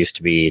as I used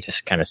to be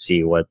to kind of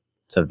see what's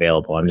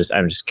available. I'm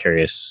just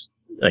curious,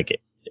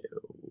 like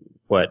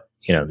what,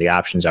 you know, the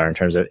options are in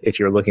terms of if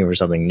you're looking for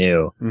something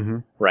new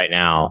right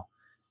now,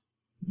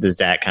 does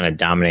that kind of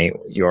dominate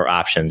your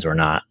options or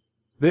not?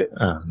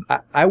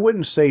 I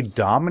wouldn't say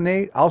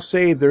dominate. I'll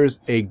say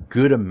there's a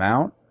good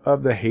amount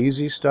of the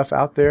hazy stuff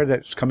out there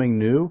that's coming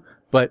new,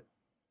 but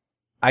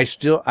I'm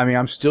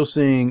still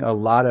seeing a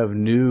lot of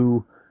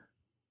new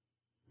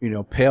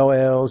pale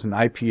ales and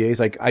IPAs.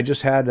 Like I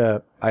just had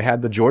I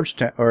had the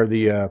Georgetown or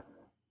the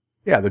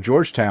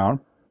Georgetown.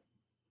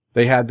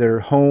 They had their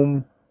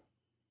home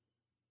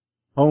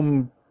I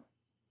don't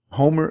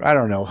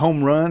know,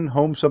 home run,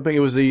 home something. It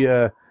was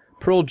the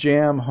Pearl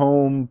Jam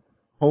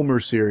Homer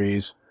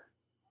series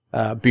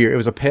beer. It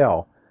was a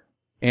pale.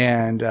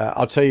 And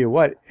I'll tell you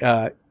what,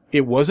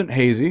 it wasn't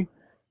hazy.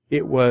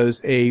 It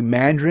was a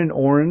mandarin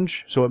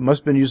orange, so it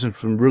must have been using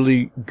some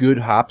really good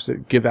hops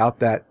that give out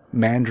that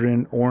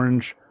mandarin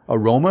orange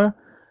aroma.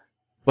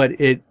 But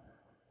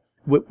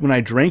when I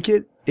drank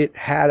it, it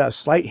had a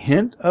slight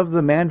hint of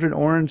the mandarin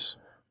orange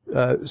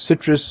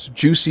citrus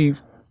juicy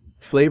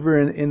flavor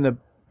in the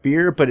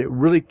beer, but it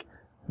really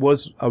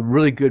was a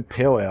really good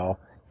pale ale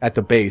at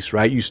the base,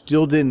 right? You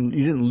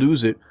didn't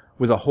lose it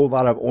with a whole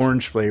lot of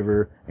orange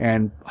flavor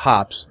and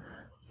hops.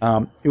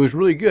 It was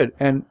really good.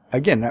 And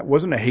again, that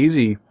wasn't a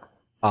hazy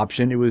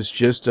option. It was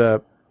just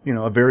a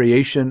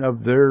variation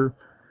of their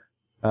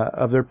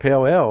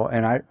pale ale.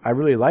 And I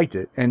really liked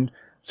it. And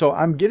so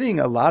I'm getting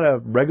a lot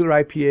of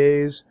regular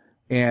IPAs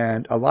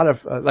and a lot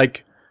of,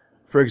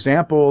 for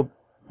example,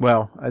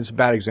 well, it's a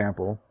bad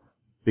example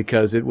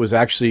because it was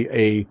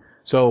actually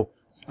so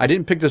I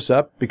didn't pick this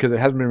up because it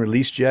hasn't been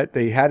released yet.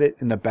 They had it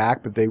in the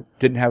back, but they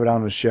didn't have it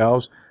on the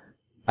shelves.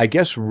 I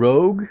guess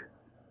Rogue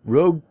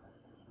Brewery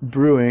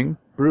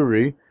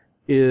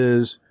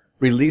is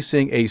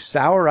releasing a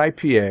sour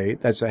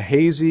IPA that's a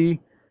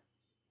hazy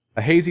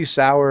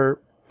sour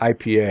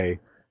IPA.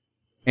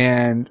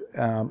 And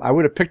I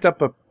would have picked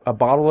up a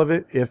bottle of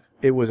it if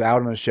it was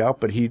out on the shelf,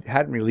 but he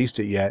hadn't released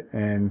it yet.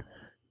 And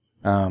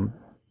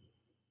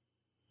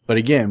but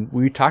again,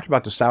 we talked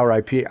about the sour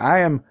IPA. I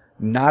am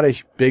not a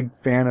big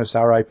fan of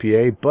sour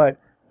IPA, but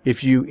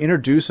if you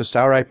introduce a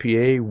sour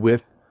IPA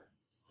with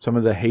some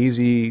of the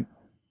hazy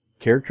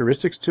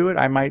characteristics to it,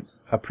 I might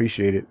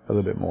appreciate it a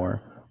little bit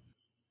more.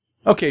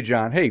 Okay,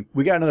 John. Hey,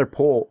 we got another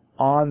poll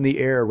on the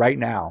air right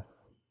now.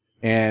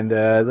 And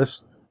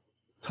let's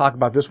talk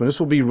about this one. This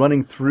will be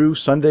running through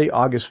Sunday,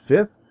 August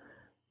 5th.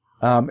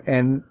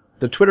 And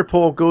the Twitter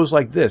poll goes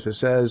like this. It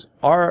says,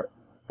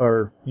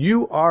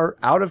 you are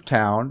out of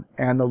town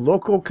and the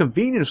local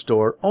convenience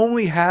store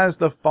only has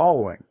the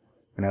following.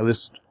 And I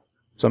list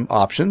some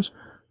options.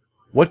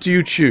 What do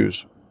you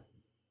choose?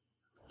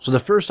 So the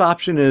first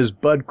option is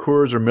Bud,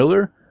 Coors, or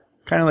Miller.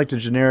 Kind of like the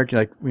generic,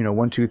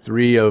 1, 2,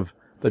 3 of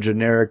the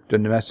generic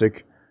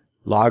domestic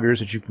lagers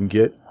that you can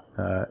get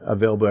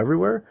available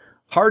everywhere.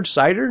 Hard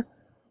cider,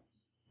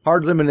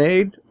 hard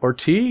lemonade, or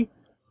tea,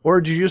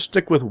 or do you just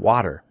stick with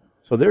water?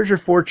 So there's your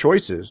 4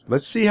 choices.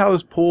 Let's see how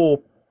this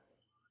poll,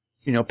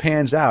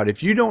 pans out.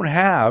 If you don't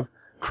have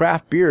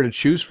craft beer to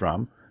choose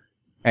from,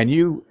 and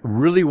you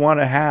really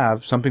want to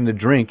have something to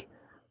drink,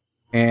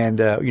 and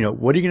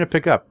what are you going to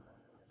pick up?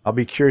 I'll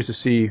be curious to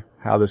see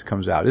how this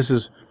comes out. This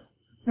is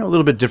a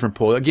little bit different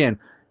poll. Again,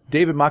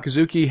 David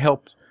Makazuki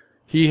helped.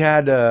 He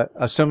had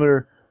a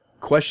similar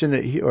question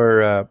poll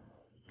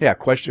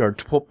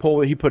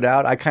that he put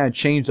out. I kind of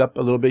changed up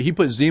a little bit. He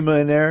put Zima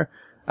in there.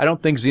 I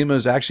don't think Zima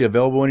is actually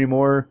available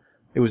anymore.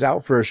 It was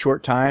out for a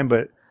short time,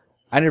 but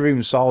I never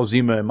even saw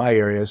Zima in my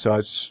area, so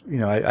it's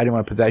I didn't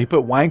want to put that. He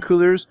put wine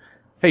coolers.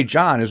 Hey,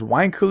 John, is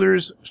wine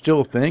coolers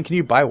still a thing? Can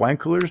you buy wine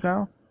coolers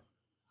now?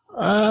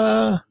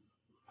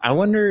 I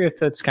wonder if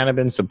that's kind of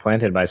been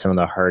supplanted by some of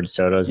the hard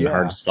sodas and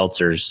hard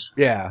seltzers.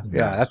 Yeah.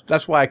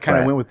 That's why I kind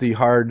of went with the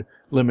hard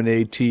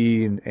lemonade,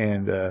 tea,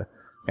 and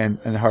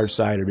hard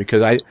cider,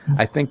 because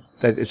I think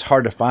that it's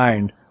hard to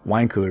find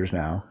wine coolers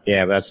now.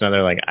 Yeah, but that's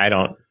another, I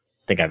don't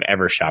think I've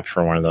ever shopped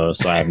for one of those,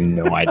 so I have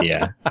no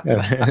idea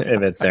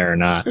if it's there or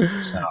not.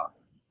 So,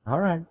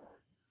 all right.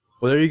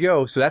 Well, there you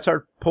go. So that's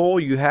our poll.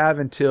 You have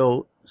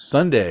until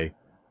Sunday,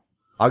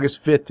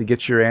 August 5th, to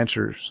get your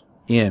answers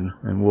in,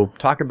 and we'll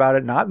talk about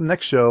it not in the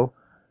next show,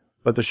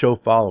 but the show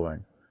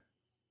following.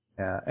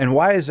 And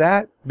why is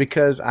that?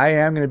 Because I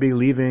am going to be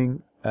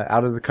leaving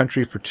out of the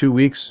country for 2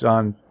 weeks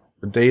on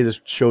the day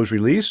this show's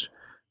released,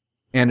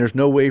 and there's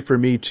no way for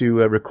me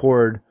to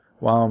record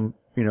while I'm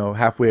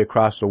halfway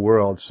across the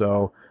world.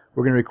 So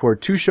we're going to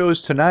record 2 shows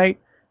tonight,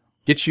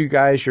 get you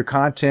guys your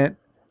content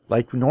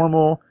like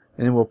normal,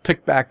 and then we'll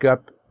pick back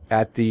up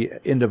at the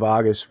end of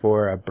August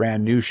for a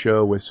brand new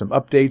show with some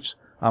updates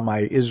on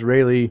my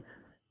Israeli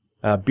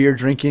beer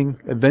drinking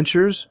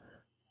adventures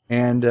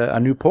and a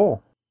new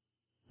poll.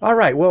 All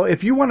right. Well,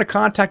 if you want to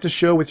contact the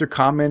show with your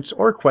comments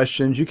or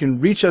questions, you can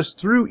reach us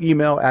through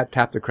email at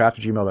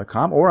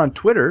tapthecraft@gmail.com or on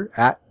Twitter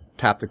at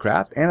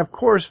tapthecraft. And of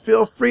course,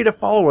 feel free to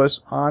follow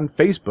us on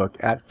Facebook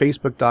at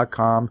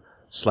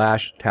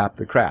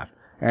facebook.com/tapthecraft.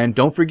 And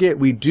don't forget,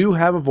 we do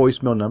have a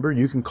voicemail number.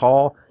 You can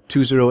call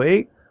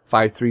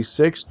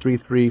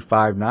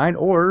 208-536-3359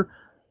 or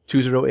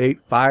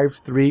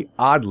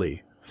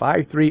 208-53-ODDLY.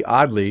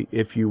 53-ODDLY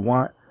if you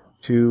want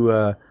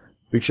to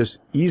reach us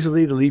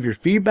easily to leave your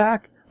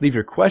feedback, leave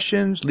your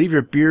questions, leave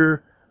your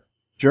beer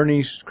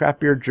journey,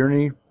 craft beer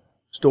journey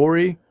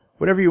story,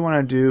 whatever you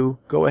want to do.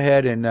 Go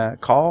ahead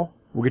and call.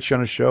 We'll get you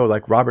on a show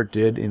like Robert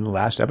did in the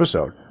last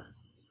episode.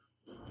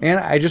 And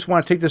I just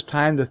want to take this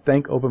time to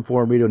thank Open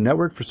Forum Radio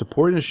Network for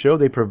supporting the show.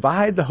 They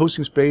provide the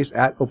hosting space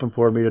at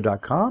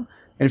openforumradio.com.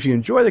 And if you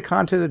enjoy the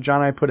content that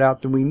John and I put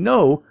out, then we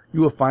know you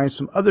will find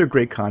some other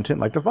great content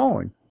like the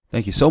following.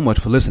 Thank you so much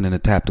for listening to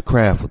Tap the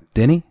Craft with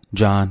Denny,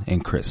 John,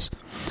 and Chris.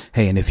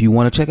 Hey, and if you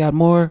want to check out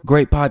more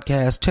great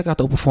podcasts, check out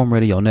the Open Forum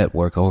Radio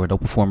Network over at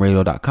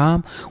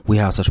openforumradio.com. We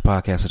have such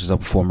podcasts such as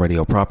Open Forum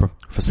Radio Proper,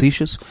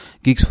 Facetious,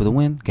 Geeks for the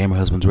Win, Gamer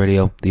Husbands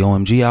Radio, The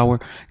OMG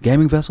Hour,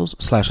 Gaming Vessels,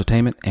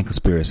 Slashtainment, and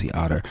Conspiracy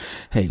Otter.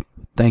 Hey,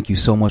 thank you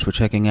so much for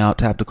checking out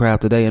Tap the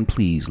Craft today, and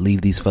please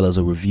leave these fellas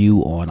a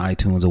review on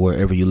iTunes or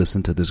wherever you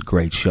listen to this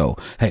great show.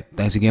 Hey,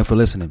 thanks again for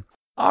listening.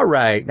 All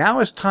right, now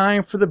it's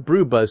time for the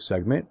Brew Buzz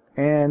segment,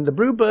 and the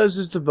Brew Buzz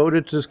is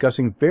devoted to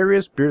discussing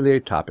various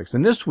beer-related topics.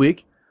 And this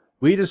week,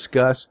 we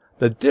discuss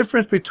the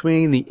difference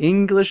between the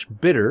English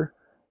bitter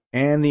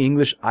and the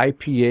English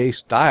IPA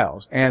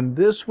styles. And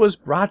this was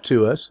brought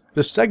to us,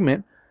 the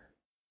segment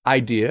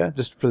idea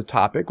just for the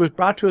topic was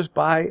brought to us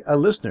by a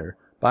listener,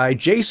 by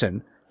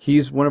Jason.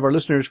 He's one of our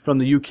listeners from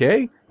the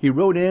UK. He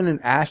wrote in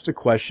and asked a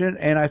question,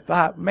 and I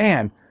thought,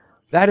 man,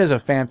 that is a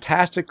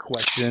fantastic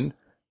question.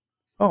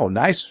 Oh,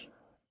 nice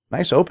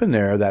open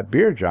there, that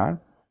beer, John.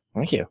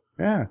 Thank you.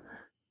 Yeah.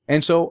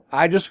 And so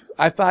I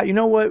thought, you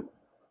know what?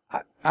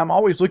 I'm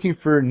always looking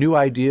for new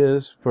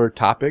ideas for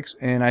topics,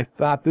 and I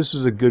thought this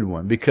is a good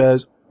one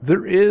because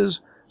there is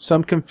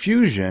some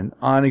confusion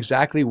on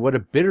exactly what a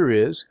bitter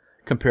is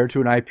compared to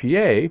an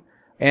IPA.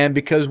 And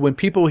because when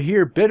people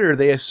hear bitter,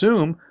 they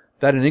assume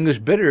that an English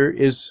bitter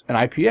is an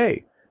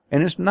IPA,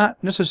 and it's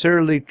not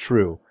necessarily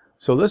true.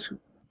 So let's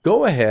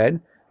go ahead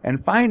and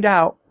find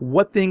out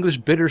what the English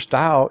bitter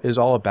style is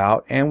all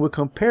about, and we'll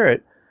compare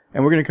it.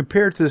 And we're going to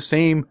compare it to the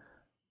same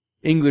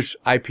English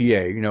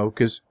IPA,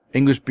 because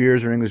English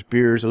beers are English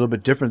beers, a little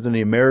bit different than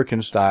the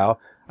American style.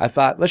 I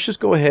thought, let's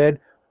just go ahead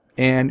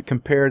and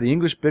compare the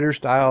English bitter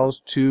styles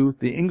to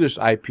the English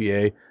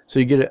IPA, so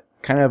you get a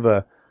kind of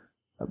a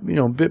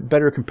bit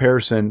better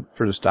comparison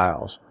for the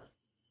styles.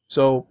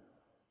 So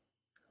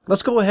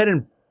let's go ahead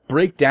and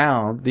break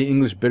down the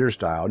English bitter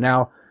style.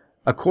 Now,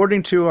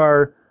 according to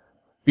our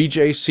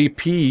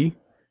BJCP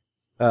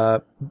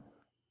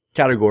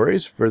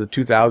categories for the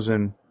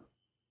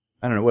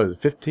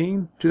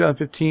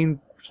 2015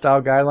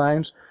 style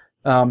guidelines,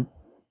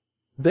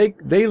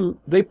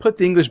 they put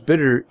the English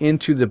bitter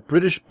into the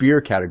British beer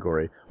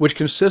category, which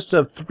consists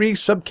of 3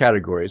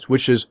 subcategories,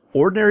 which is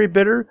ordinary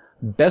bitter,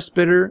 best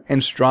bitter,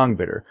 and strong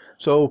bitter.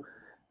 So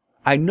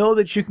I know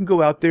that you can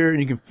go out there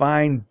and you can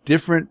find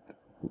different,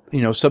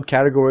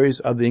 subcategories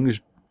of the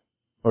English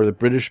or the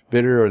British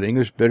bitter or the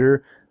English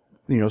bitter.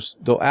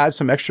 They'll add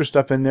some extra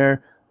stuff in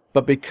there,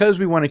 but because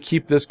we want to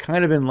keep this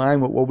kind of in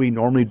line with what we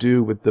normally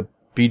do with the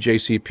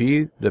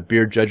BJCP, the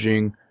beer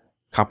judging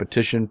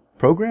competition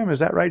program. Is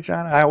that right,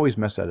 John? I always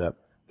mess that up.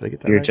 Did I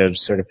get that Beer right? judge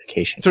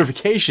certification.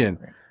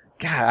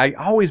 God, I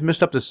always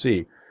messed up the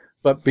C.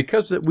 But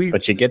because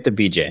But you get the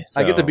BJ.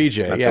 So I get the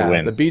BJ. that's Yeah. a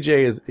win. The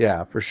BJ is,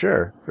 for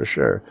sure.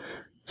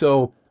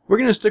 So we're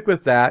going to stick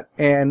with that.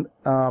 And,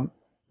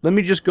 let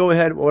me just go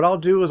ahead. What I'll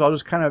do is I'll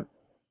just kind of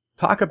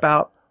talk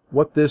about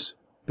what this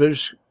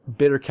British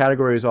bitter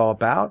category is all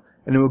about.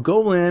 And then we'll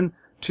go in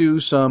to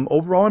some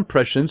overall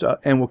impressions,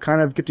 and we'll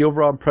kind of get the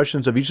overall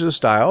impressions of each of the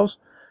styles.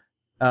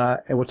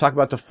 And we'll talk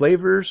about the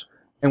flavors,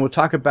 and we'll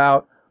talk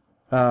about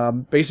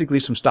basically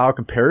some style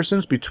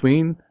comparisons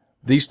between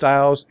these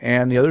styles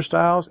and the other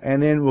styles.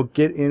 And then we'll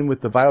get in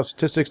with the vital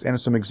statistics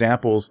and some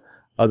examples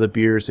of the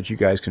beers that you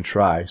guys can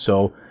try.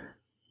 So,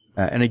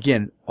 and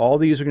again, all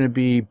these are going to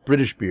be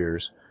British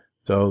beers.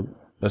 So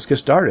let's get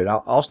started.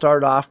 I'll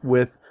start off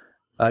with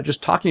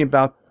just talking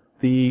about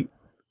the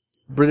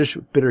British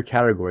bitter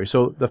category.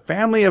 So the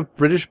family of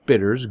British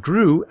bitters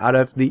grew out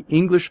of the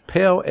English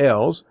pale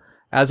ales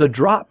as a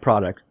draught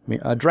product,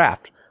 a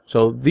draft.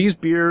 So these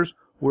beers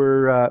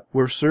were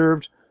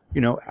served,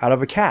 out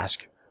of a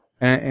cask,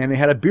 and they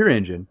had a beer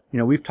engine.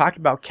 We've talked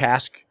about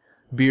cask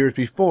beers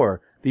before.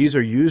 These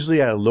are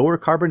usually at a lower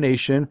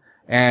carbonation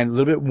and a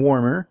little bit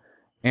warmer,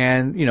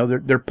 and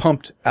they're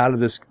pumped out of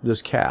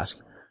this cask.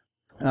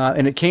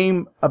 And it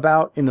came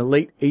about in the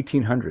late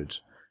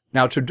 1800s.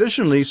 Now,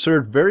 traditionally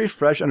served very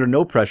fresh under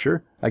no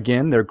pressure.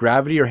 Again, they're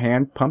gravity or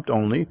hand pumped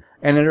only,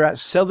 and they're at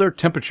cellar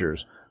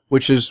temperatures,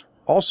 which is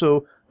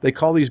also, they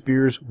call these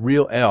beers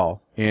real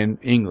ale in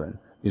England.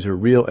 These are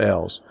real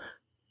ales.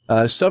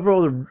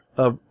 Several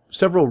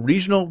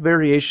regional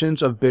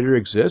variations of bitter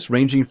exist,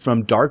 ranging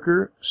from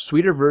darker,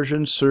 sweeter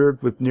versions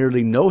served with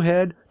nearly no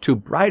head to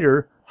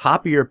brighter,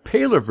 hoppier,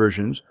 paler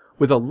versions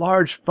with a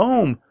large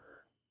foam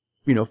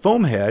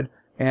head,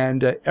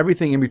 and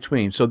everything in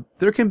between. So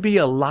there can be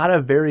a lot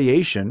of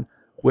variation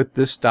with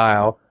this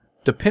style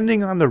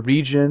depending on the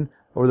region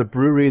or the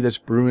brewery that's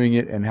brewing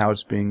it and how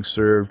it's being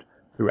served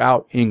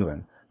throughout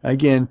England.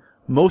 Again,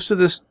 most of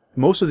these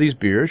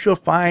beers you'll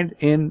find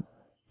in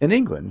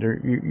England.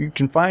 You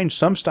can find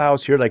some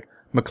styles here like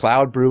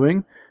MacLeod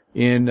Brewing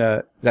in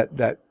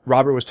that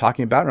Robert was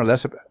talking about in our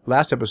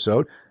last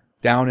episode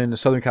down in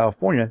Southern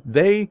California.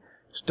 They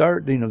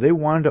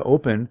wanted to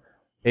open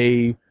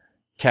a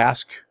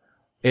cask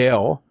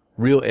Ale,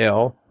 Real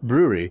Ale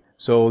Brewery.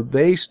 So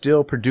they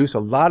still produce a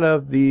lot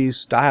of these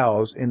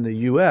styles in the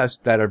U.S.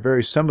 that are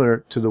very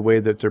similar to the way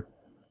that they're,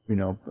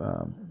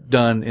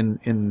 done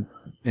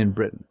in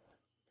Britain.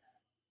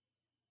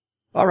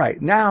 All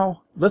right,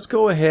 now let's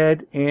go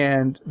ahead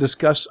and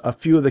discuss a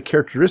few of the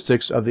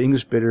characteristics of the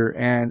English bitter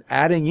and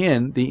adding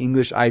in the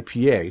English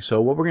IPA.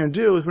 So what we're going to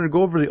do is we're going to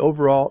go over the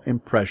overall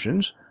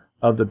impressions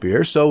of the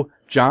beer. So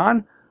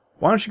John,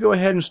 why don't you go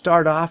ahead and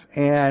start off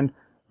and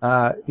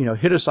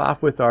hit us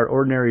off with our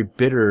ordinary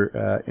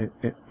bitter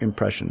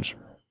impressions.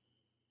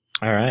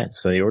 All right.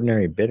 So the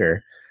ordinary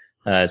bitter,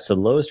 it's the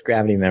lowest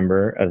gravity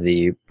member of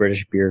the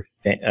British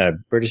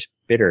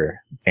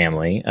bitter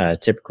family,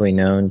 typically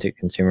known to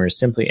consumers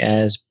simply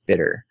as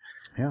bitter.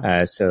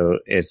 Yeah. So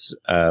it's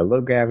low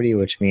gravity,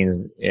 which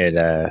means it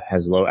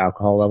has low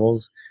alcohol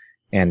levels,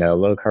 and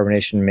low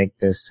carbonation make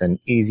this an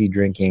easy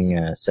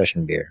drinking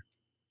session beer.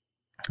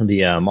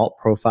 The malt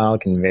profile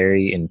can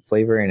vary in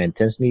flavor and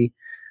intensity,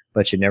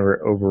 but should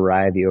never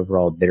override the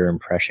overall bitter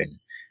impression.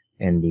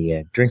 And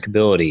the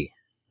drinkability,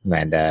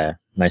 that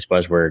nice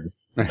buzzword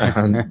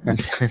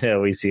that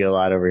we see a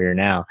lot over here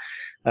now,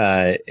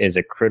 is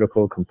a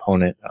critical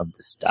component of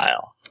the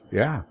style.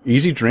 Yeah,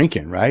 easy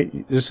drinking,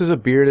 right? This is a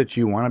beer that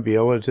you want to be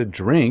able to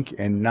drink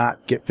and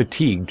not get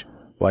fatigued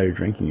while you're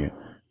drinking it.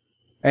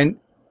 And,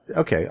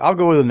 okay, I'll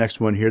go with the next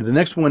one here. The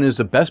next one is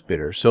the best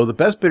bitter. So the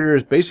best bitter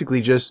is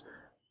basically just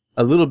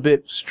a little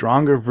bit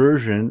stronger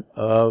version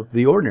of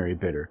the ordinary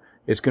bitter.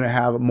 It's going to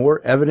have a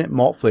more evident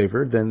malt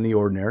flavor than the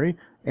ordinary,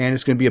 and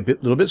it's going to be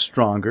little bit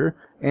stronger,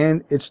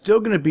 and it's still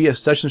going to be a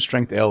session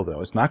strength ale,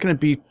 though. It's not going to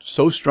be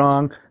so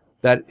strong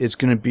that it's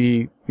going to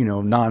be,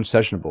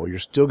 non-sessionable. You're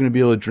still going to be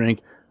able to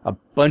drink a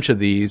bunch of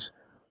these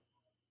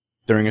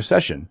during a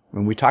session.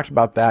 And we talked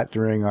about that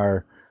during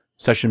our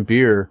session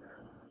beer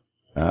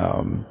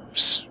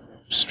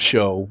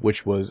show,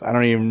 which was, I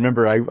don't even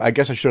remember. I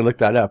guess I should have looked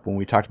that up when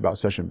we talked about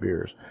session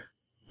beers.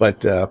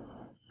 But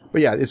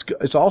yeah,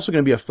 it's also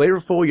going to be a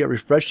flavorful yet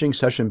refreshing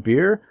session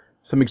beer.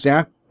 Some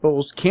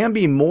examples can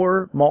be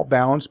more malt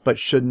balanced, but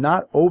should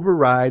not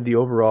override the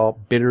overall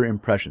bitter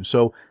impression.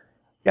 So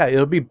yeah,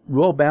 it'll be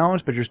well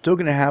balanced, but you're still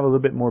going to have a little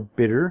bit more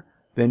bitter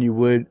than you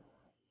would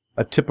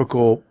a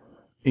typical,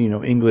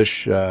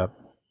 English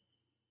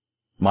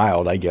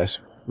mild, I guess,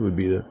 would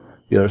be the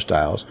other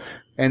styles.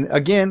 And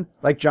again,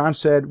 like John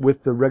said,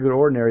 with the regular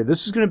ordinary,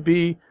 this is going to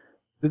be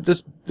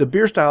the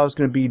beer style is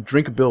going to be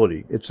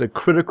drinkability. It's a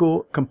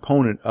critical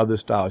component of the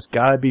style. It's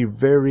got to be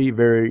very,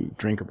 very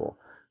drinkable.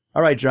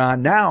 All right,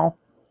 John. Now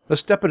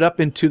let's step it up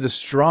into the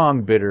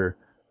strong bitter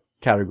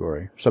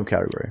subcategory.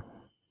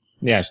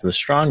 Yeah. So the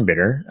strong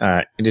bitter,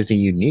 it is a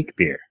unique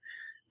beer.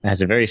 It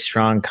has a very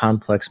strong,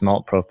 complex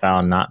malt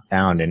profile not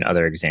found in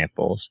other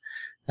examples.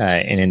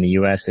 And in the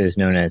U.S., it is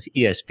known as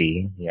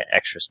ESB, the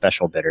extra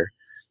special bitter.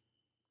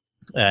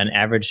 An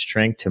average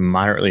strength to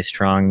moderately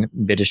strong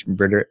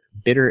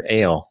bitter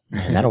ale.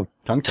 And that'll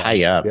tie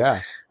you up. Yeah.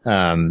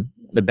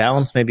 The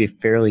balance may be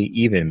fairly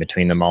even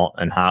between the malt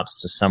and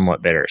hops to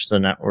somewhat bitter. So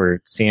now we're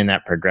seeing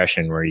that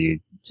progression where you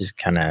just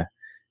kind of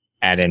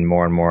add in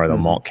more and more of the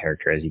malt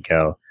character as you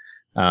go.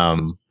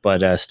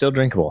 But still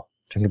drinkable.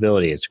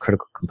 Drinkability is a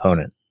critical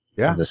component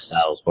of this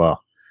style as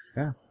well.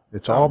 Yeah.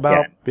 It's all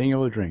about being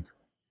able to drink.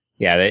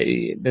 Yeah.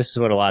 This is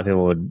what a lot of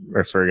people would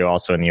refer to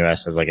also in the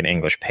U.S. as like an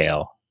English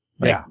pale.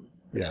 Yeah.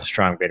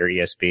 Strong bitter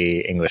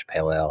ESB, English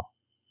pale ale.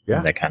 Yeah.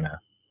 And that kind of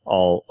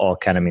all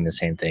kind of mean the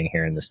same thing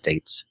here in the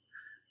States.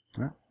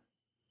 Yeah.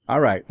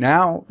 All right.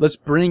 Now let's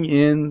bring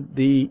in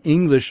the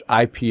English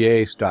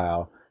IPA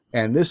style.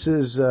 And this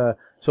is,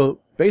 so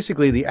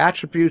basically the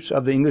attributes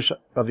of the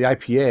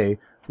IPA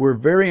were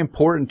very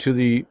important to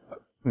the,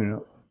 I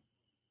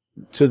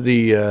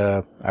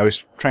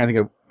was trying to think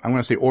of, I'm going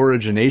to say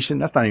origination.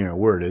 That's not even a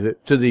word, is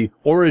it? To the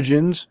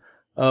origins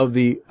of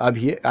the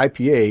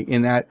IPA,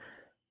 in that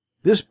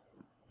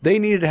they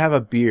needed to have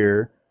a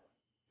beer,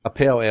 a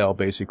pale ale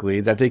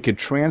basically, that they could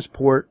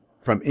transport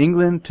from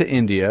England to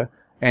India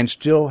and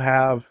still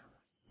have,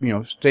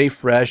 stay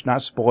fresh,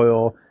 not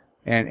spoil,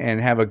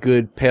 and have a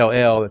good pale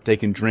ale that they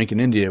can drink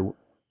in India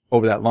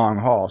over that long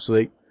haul.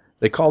 So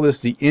they call this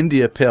the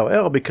India Pale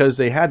Ale because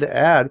they had to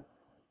add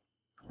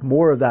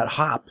more of that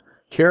hop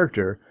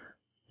character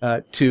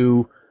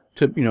to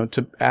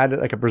add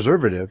like a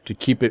preservative to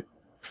keep it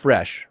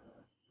fresh.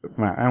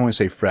 Well, I don't want to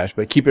say fresh,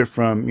 but keep it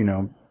from,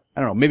 I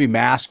don't know, maybe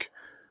mask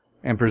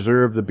and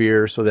preserve the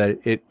beer so that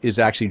it is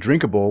actually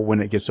drinkable when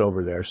it gets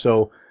over there.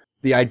 So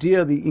the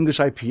idea of the English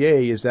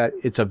IPA is that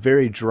it's a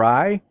very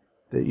dry,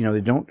 that,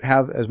 they don't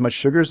have as much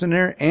sugars in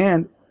there,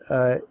 and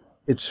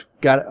it's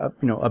got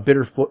a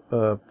bitter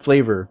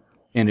flavor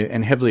in it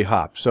and heavily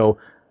hopped. So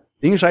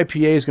the English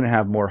IPA is going to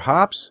have more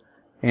hops,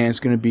 and it's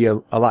going to be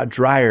a lot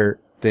drier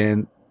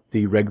than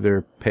the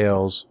regular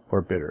pales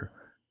or bitter.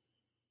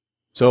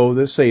 So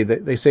they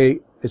say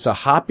it's a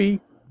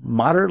hoppy,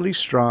 moderately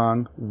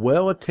strong,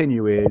 well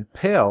attenuated,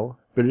 pale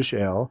British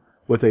ale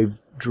with a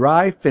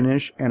dry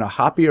finish and a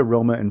hoppy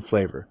aroma and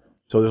flavor.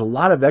 So there's a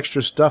lot of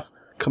extra stuff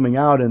coming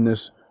out in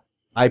this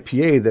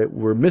IPA that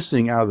we're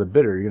missing out of the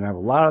bitter. You're going to have a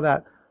lot of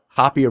that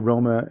hoppy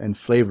aroma and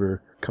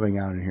flavor coming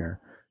out in here.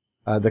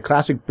 The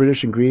classic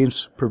British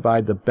ingredients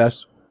provide the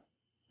best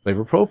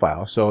flavor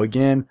profile. So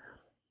again,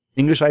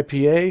 English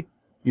IPA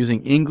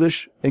using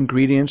English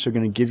ingredients are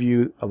going to give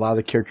you a lot of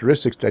the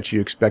characteristics that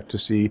you expect to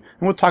see.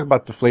 And we'll talk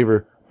about the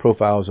flavor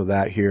profiles of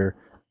that here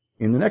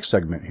in the next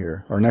segment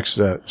here, or next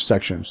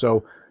section.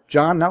 So,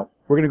 John, now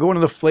we're going to go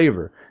into the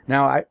flavor.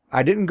 Now,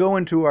 I didn't go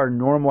into our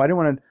normal, I didn't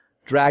want to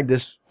drag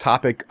this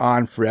topic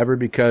on forever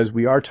because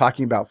we are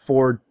talking about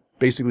 4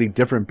 basically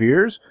different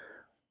beers.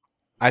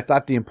 I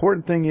thought the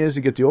important thing is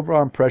to get the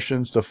overall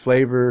impressions, the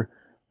flavor,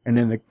 and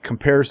then the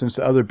comparisons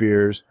to other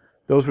beers.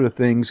 Those were the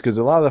things, because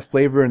a lot of the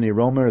flavor and the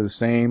aroma are the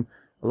same.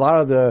 A lot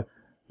of the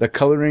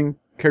coloring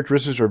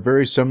characteristics are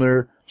very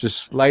similar,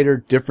 just slighter,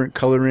 different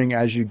coloring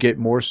as you get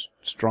more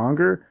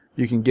stronger.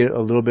 You can get a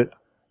little bit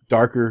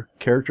darker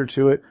character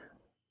to it.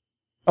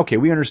 Okay,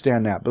 we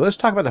understand that, but let's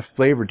talk about the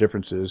flavor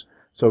differences.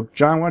 So,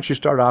 John, why don't you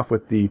start off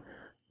with the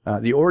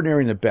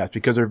ordinary and the best,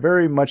 because they're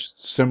very much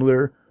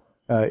similar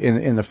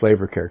in the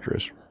flavor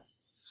characteristics.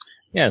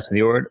 Yeah, so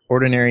the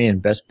ordinary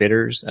and best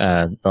bitters,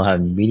 they'll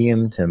have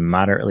medium to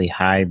moderately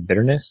high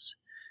bitterness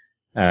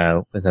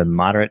with a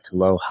moderate to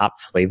low hop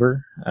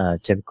flavor,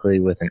 typically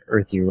with an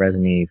earthy,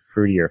 resiny,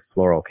 fruity, or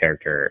floral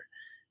character.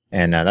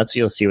 And that's what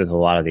you'll see with a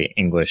lot of the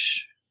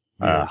English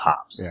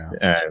hops.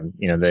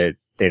 Yeah.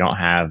 They don't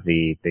have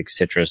the big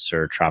citrus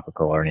or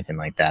tropical or anything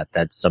like that.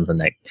 That's something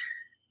that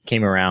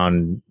came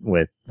around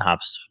with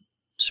hops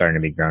starting to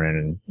be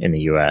grown in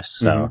the U.S.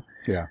 So,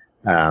 yeah.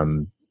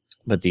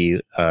 But they'll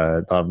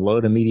have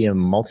low to medium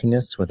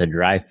maltiness with a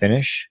dry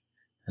finish.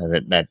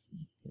 That's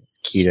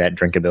key to that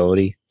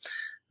drinkability.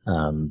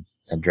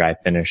 A dry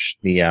finish.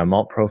 The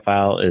malt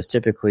profile is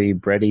typically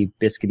bready,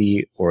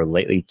 biscuity, or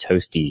lightly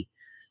toasty,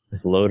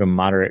 with low to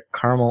moderate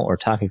caramel or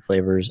toffee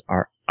flavors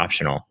are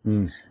optional.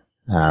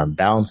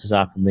 Balance is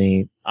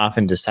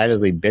often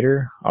decidedly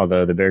bitter,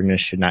 although the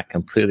bitterness should not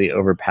completely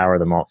overpower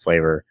the malt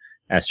flavor,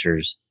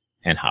 esters,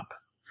 and hop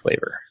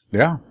flavor.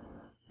 Yeah.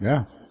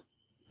 Yeah.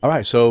 All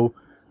right. So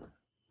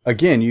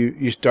again,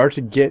 you start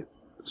to get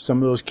some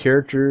of those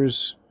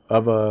characters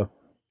of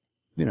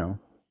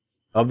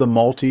of the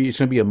malty. It's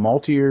going to be a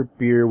maltier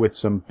beer with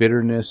some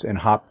bitterness and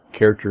hop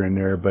character in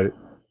there, but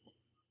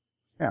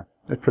yeah,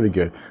 that's pretty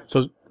good.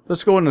 So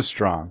let's go into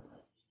strong.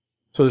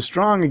 So the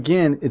strong,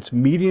 again, it's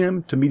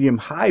medium to medium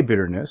high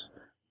bitterness,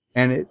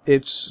 and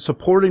it's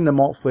supporting the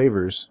malt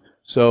flavors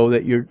so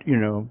that you're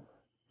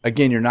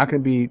not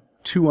going to be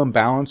too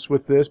unbalanced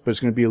with this, but it's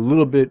going to be a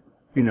little bit,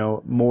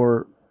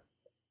 more,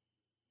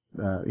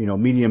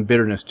 medium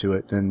bitterness to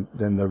it than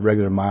the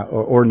regular mild,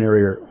 or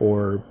ordinary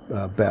or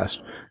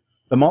best.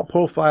 The malt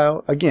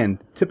profile, again,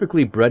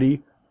 typically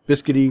bready,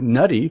 biscuity,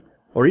 nutty,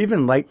 or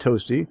even light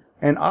toasty,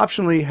 and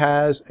optionally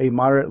has a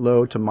moderate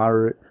low to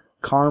moderate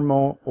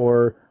caramel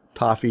or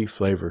toffee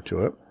flavor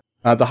to it.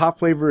 The hop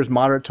flavor is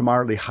moderate to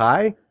moderately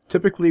high,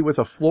 typically with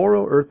a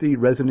floral, earthy,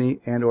 resiny,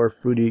 and or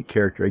fruity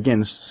character.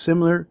 Again,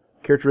 similar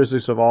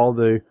characteristics of all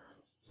the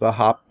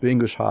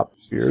English hop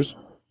beers.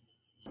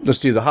 Let's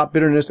see, the hop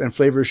bitterness and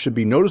flavors should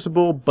be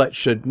noticeable, but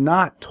should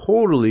not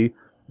totally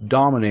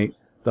dominate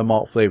the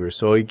malt flavor.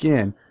 So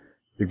again,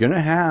 you're going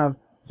to have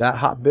that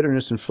hop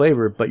bitterness and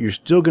flavor, but you're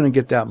still going to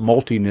get that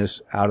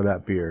maltiness out of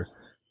that beer.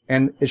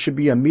 And it should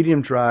be a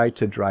medium dry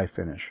to dry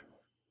finish.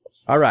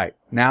 All right,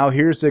 now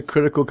here's the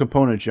critical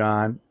component,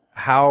 John.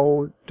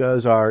 How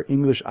does our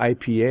English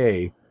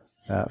IPA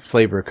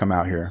flavor come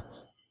out here?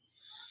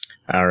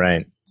 All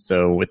right,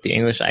 so with the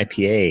English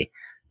IPA,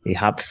 the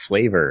hop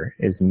flavor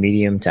is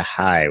medium to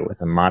high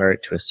with a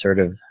moderate to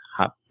assertive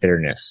hop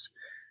bitterness.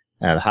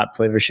 The hop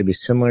flavor should be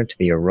similar to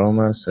the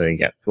aroma, so you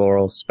got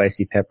floral,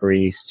 spicy,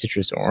 peppery,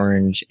 citrus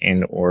orange,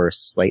 and or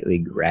slightly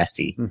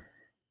grassy.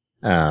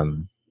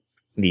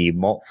 The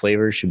malt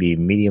flavor should be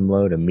medium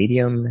low to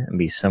medium and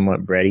be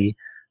somewhat bready,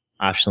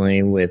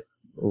 optionally with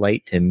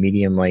light to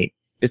medium light,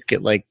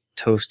 biscuit-like,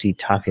 toasty,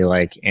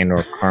 toffee-like, and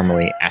or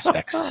caramely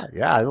aspects.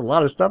 Yeah, there's a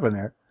lot of stuff in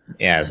there.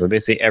 Yeah, so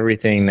basically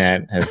everything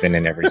that has been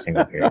in every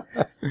single beer.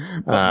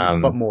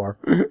 but more.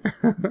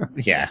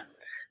 Yeah.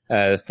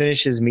 The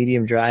finish is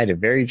medium dry to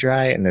very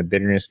dry, and the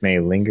bitterness may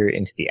linger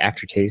into the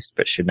aftertaste,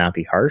 but should not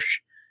be harsh.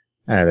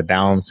 The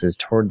balance is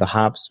toward the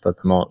hops, but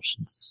the malt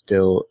should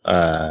still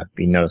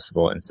be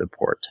noticeable in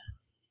support.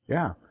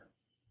 Yeah.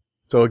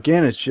 So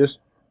again, it's just,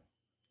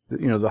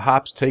 the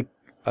hops take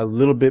a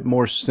little bit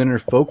more center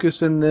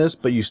focus in this,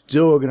 but you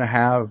still are going to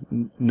have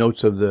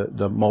notes of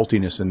the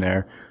maltiness in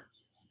there,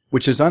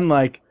 which is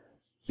unlike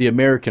the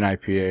American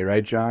IPA,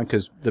 right, John?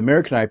 Because the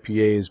American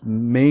IPA is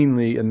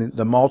mainly, and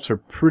the malts are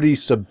pretty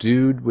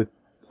subdued with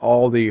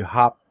all the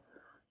hop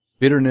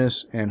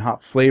bitterness and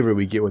hop flavor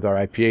we get with our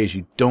IPAs.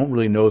 You don't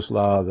really notice a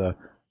lot of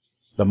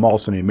the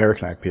malts in the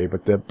American IPA,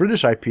 but the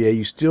British IPA,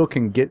 you still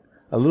can get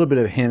a little bit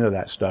of a hint of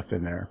that stuff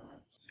in there.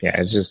 Yeah,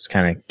 it just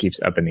kind of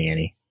keeps up in the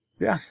ante.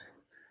 Yeah.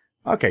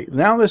 Okay,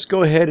 now let's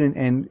go ahead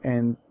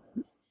and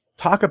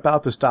talk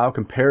about the style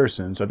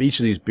comparisons of each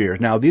of these beers.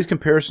 Now, these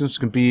comparisons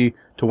can be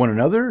to one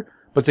another,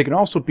 but they can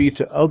also be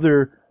to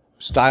other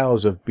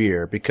styles of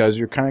beer because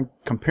you're kind of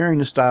comparing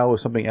the style with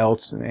something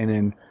else and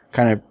then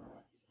kind of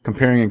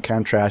comparing and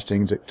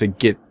contrasting to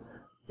get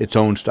its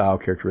own style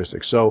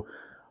characteristics. So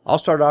I'll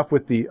start off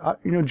with the,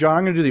 John,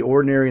 I'm going to do the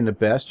ordinary and the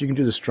best. You can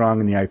do the strong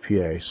and the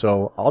IPA.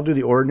 So I'll do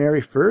the ordinary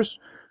first.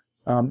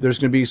 There's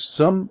going to be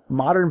some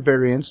modern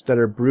variants that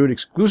are brewed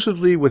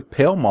exclusively with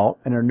pale malt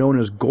and are known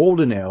as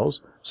golden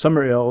ales,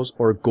 summer ales,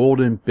 or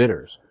golden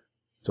bitters.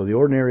 So the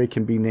ordinary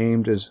can be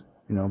named as,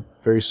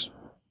 very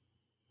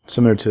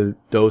similar to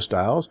those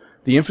styles.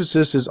 The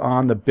emphasis is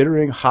on the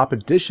bittering hop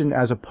addition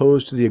as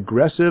opposed to the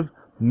aggressive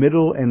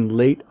middle and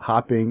late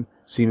hopping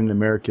seen in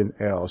American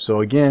ale.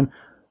 So again,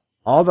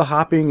 all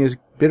the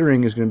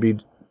bittering is going to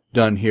be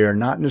done here,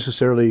 not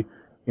necessarily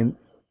in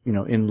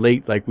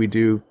late like we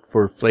do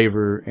for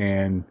flavor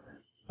and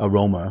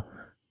aroma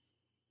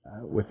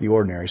with the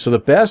ordinary. So the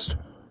best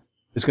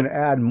is going to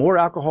add more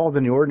alcohol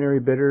than the ordinary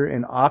bitter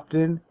and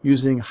often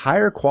using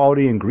higher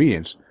quality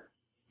ingredients.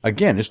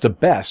 Again, it's the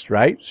best,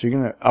 right? So you're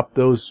going to up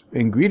those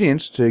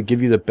ingredients to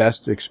give you the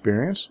best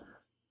experience.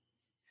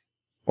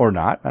 Or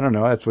not. I don't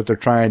know. That's what they're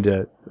trying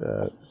to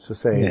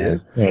say. Yeah,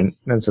 and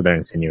that's what they're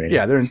insinuating.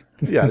 Yeah,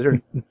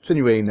 they're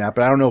insinuating that,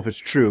 but I don't know if it's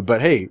true.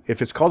 But hey,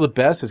 if it's called the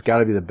best, it's got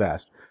to be the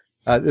best.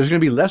 There's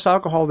going to be less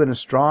alcohol than a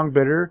strong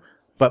bitter,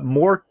 but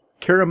more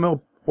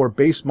caramel or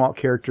base malt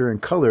character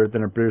and color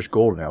than a British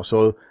Golden Ale.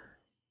 So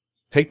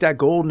take that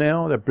Golden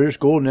Ale, that British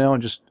Golden Ale,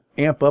 and just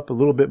amp up a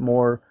little bit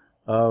more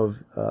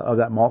of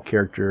that malt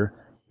character,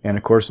 and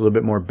of course a little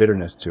bit more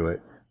bitterness to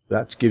it.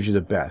 That gives you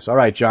the best. All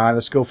right, John,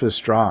 let's go for the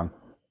strong.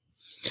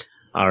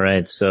 All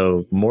right,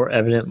 so more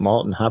evident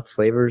malt and hop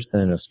flavors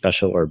than a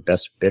special or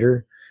best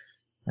bitter,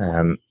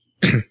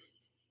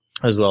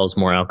 as well as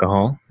more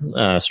alcohol.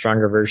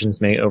 Stronger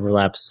versions may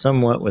overlap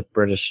somewhat with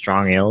British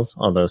strong ales,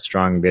 although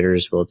strong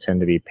bitters will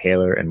tend to be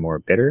paler and more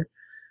bitter.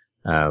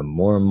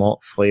 More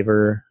malt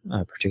flavor,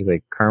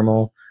 particularly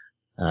caramel,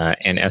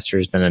 and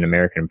esters than an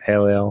American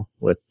pale ale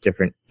with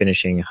different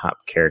finishing hop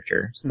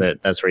character. So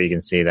that's where you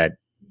can see that,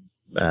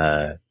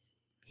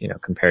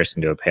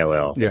 comparison to a pale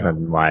ale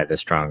and why the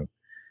strong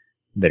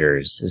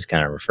bitters is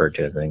kind of referred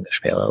to as an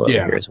English pale ale over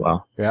here as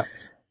well. Yeah.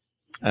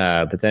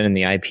 But then in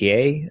the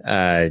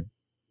IPA,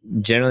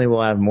 generally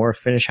we'll have more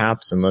finish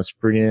hops and less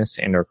fruitiness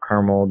and or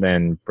caramel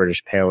than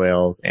British pale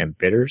ales and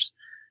bitters.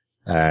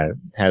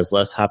 Has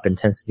less hop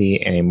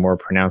intensity and a more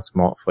pronounced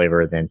malt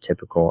flavor than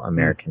typical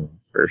American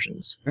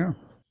versions. Yeah.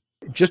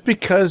 Just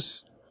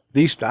because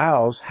these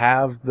styles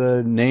have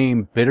the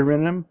name bitter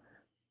in them,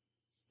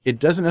 it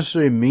doesn't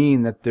necessarily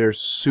mean that they're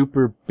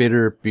super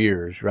bitter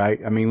beers, right?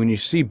 I mean, when you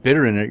see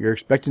bitter in it, you're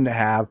expecting to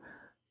have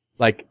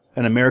like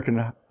an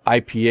American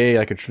IPA,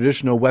 like a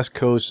traditional West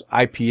Coast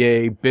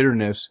IPA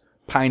bitterness,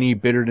 piney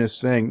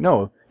bitterness thing.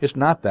 No, it's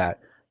not that.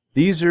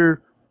 These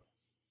are,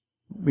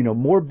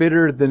 more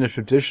bitter than the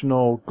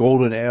traditional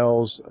golden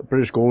ales,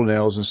 British golden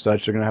ales and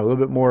such. They're going to have a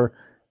little bit more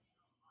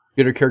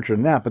bitter character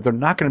than that, but they're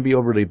not going to be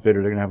overly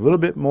bitter. They're going to have a little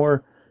bit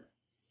more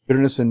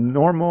bitterness than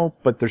normal,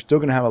 but they're still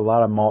going to have a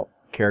lot of malt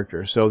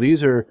character. So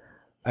these are,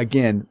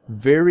 again,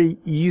 very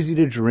easy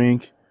to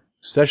drink,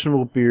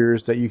 sessionable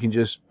beers that you can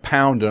just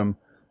pound them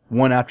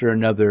one after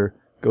another,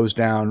 goes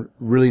down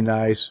really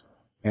nice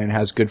and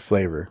has good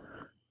flavor.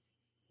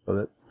 So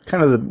that's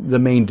kind of the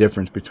main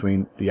difference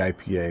between the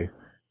IPA.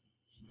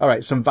 All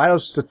right, some vital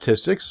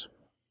statistics.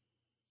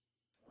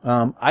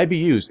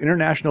 IBUs,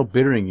 International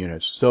Bittering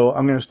Units. So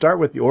I'm going to start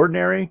with the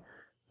ordinary,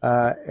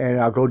 and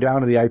I'll go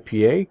down to the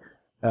IPA.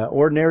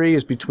 Ordinary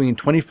is between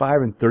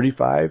 25 and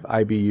 35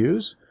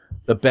 IBUs.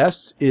 The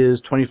best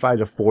is 25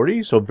 to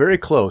 40, so very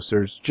close.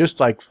 There's just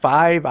like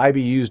 5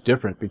 IBUs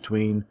different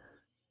between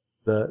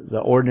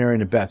the ordinary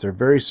and the best. They're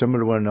very similar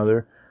to one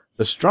another.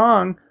 The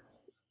strong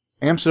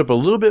amps it up a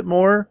little bit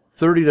more,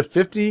 30 to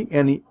 50,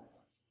 and the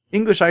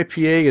English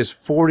IPA is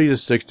 40 to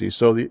 60.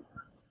 So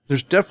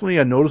there's definitely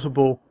a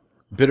noticeable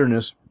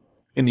bitterness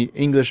in the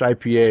English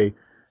IPA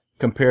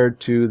compared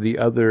to the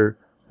other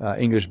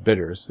English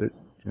bitters. It's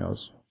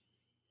a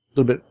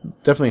little bit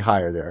definitely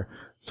higher there.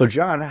 So,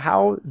 John,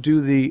 how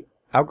do the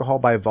alcohol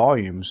by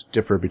volumes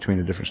differ between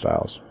the different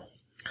styles?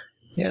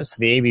 Yeah, so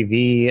the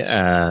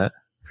ABV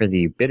for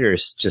the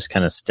bitters just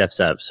kind of steps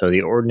up. So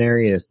the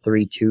ordinary is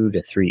 3.2 to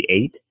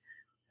 3.8,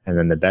 and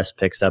then the best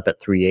picks up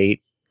at 3.8,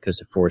 goes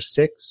to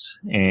 4.6,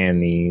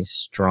 and the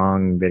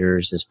strong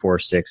bitters is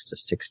 4.6 to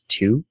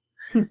 6.2.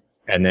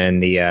 And then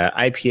the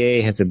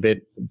IPA has a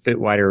bit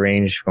wider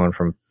range, going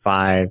from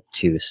 5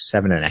 to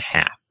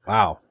 7.5.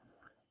 Wow.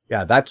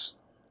 Yeah, that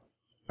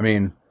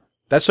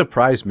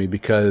surprised me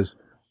because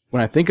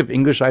when I think of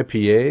English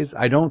IPAs,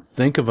 I don't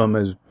think of them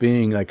as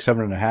being like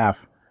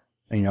 7.5.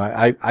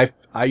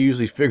 I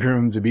usually figure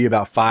them to be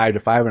about 5 to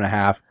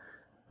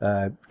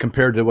 5.5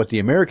 compared to what the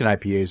American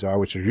IPAs are,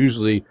 which are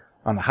usually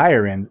on the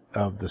higher end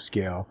of the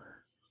scale.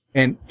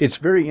 And it's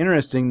very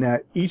interesting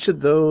that each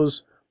of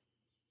those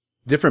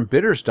different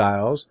bitter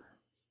styles,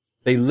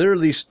 they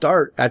literally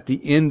start at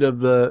the end of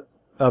the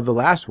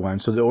last one.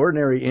 So the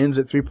ordinary ends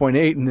at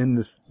 3.8 and then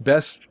the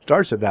best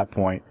starts at that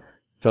point.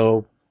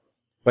 So,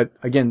 but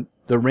again,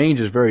 the range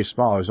is very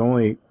small. There's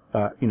only,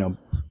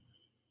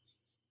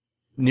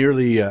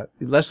 nearly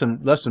less than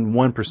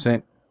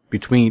 1%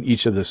 between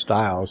each of the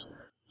styles,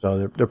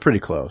 so they're pretty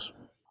close.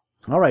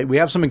 All right, we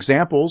have some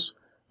examples.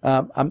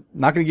 I'm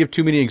not going to give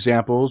too many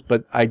examples,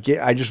 but I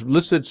just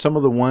listed some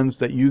of the ones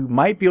that you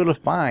might be able to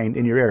find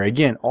in your area.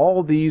 Again,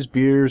 all these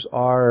beers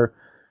are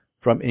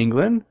from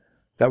England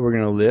that we're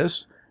going to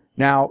list.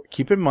 Now,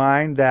 keep in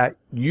mind that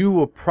you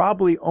will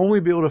probably only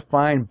be able to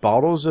find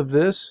bottles of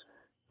these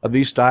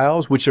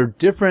styles, which are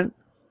different.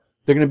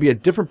 They're going to be a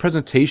different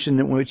presentation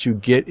than what you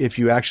get if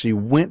you actually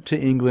went to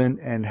England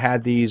and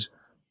had these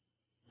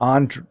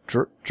on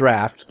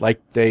draft,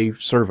 like they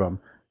serve them,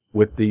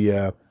 with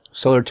the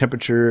cellar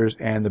temperatures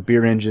and the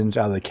beer engines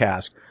out of the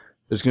cask.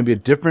 There's going to be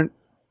a different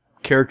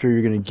character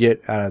you're going to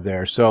get out of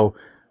there. So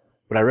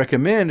what I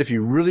recommend, if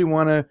you really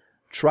want to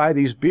try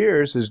these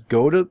beers, is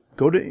go to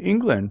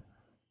England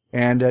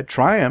and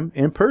try them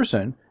in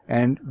person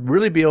and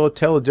really be able to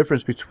tell the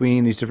difference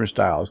between these different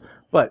styles.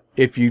 But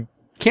if you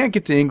can't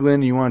get to England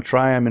and you want to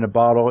try them in a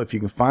bottle, if you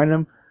can find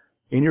them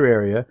in your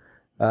area,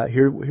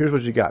 here's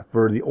what you got.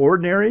 For the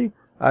ordinary,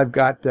 I've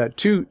got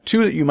two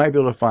that you might be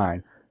able to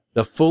find.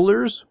 The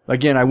Fullers,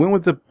 again, I went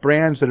with the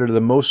brands that are the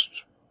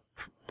most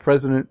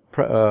prevalent.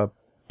 I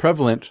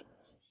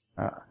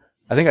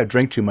think I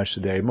drank too much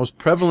today. Most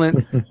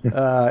prevalent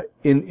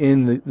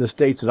in the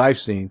states that I've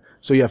seen.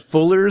 So you have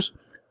Fuller's,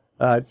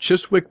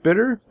 Chiswick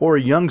Bitter, or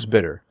Young's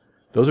Bitter.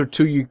 Those are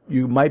two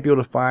you might be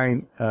able to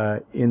find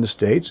in the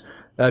States.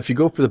 If you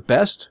go for the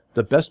best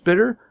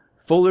bitter,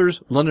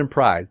 Fuller's London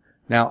Pride.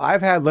 Now,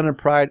 I've had London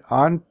Pride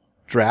on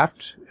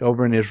draft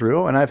over in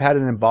Israel, and I've had it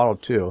in bottle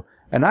too.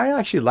 And I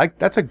actually like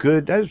that's a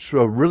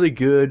really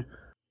good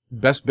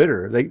best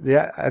bitter.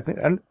 I think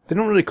they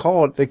don't really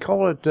call it. They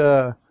call it.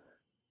 I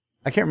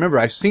can't remember.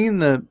 I've seen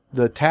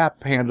the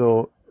tap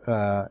handle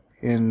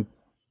in.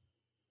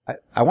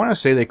 I want to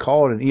say they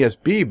call it an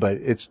ESB, but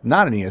it's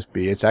not an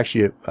ESB. It's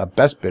actually a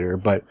best bitter.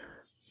 But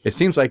it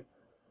seems like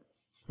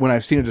when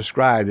I've seen it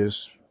described,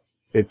 it's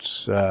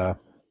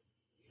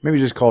maybe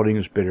just called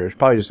English bitter. It's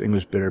probably just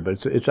English bitter,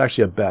 but it's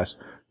actually a best.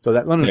 So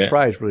that London's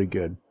Pride is really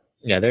good.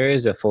 Yeah, there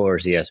is a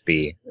Fuller's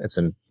ESB. It's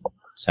a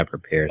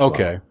separate beer.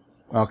 Okay.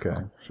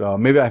 So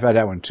maybe I've had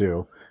that one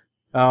too.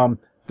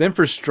 Then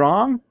for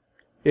strong,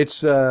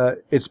 it's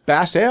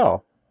Bass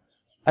Ale.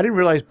 I didn't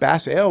realize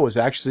Bass Ale was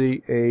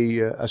actually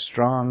a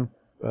strong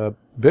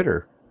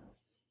bitter.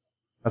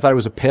 I thought it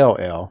was a pale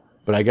ale,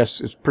 but I guess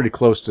it's pretty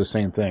close to the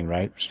same thing,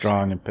 right?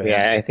 Strong and pale.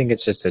 Yeah, I think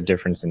it's just a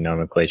difference in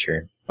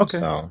nomenclature. Okay.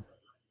 So.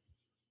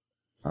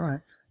 All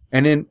right.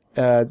 And then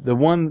the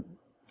one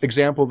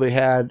example they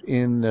had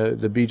in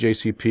the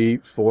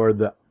BJCP for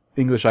the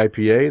English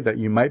IPA that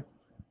you might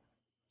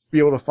be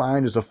able to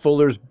find is a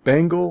Fuller's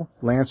Bengal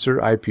Lancer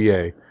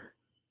IPA.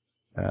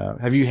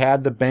 Have you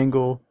had the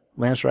Bengal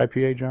Lancer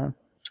IPA, John?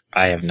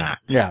 I have not.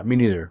 Yeah, me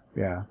neither.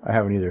 Yeah, I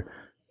haven't either.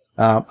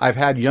 I've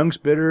had Young's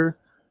Bitter.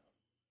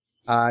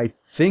 I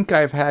think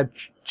I've had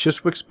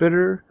Chiswick's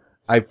Bitter.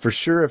 I for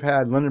sure have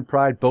had London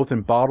Pride both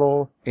in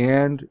bottle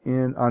and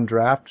on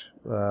draft.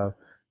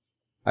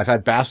 I've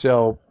had Bass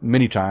Ale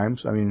many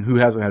times. I mean, who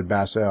hasn't had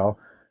Bass Ale?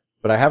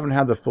 But I haven't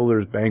had the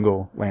Fuller's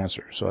Bengal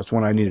Lancer, so that's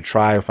one I need to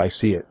try if I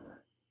see it.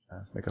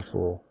 Make a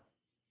full.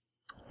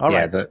 All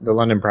right. The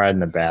London Pride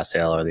and the Bass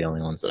Ale are the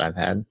only ones that I've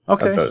had.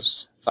 Okay. Of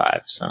those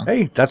 5. So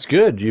hey, that's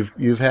good.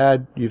 You've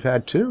had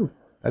 2.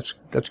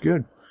 That's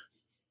good.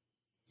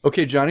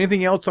 Okay, John.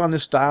 Anything else on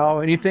this style?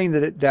 Anything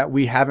that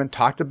we haven't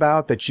talked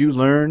about that you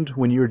learned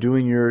when you were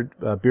doing your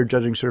beer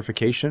judging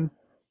certification?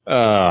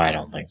 I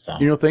don't think so.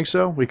 You don't think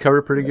so? We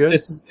covered pretty good.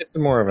 It's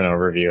more of an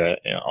overview.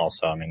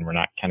 Also, I mean, we're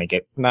not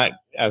not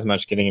as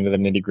much getting into the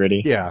nitty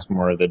gritty. Yeah, it's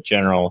more of the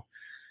general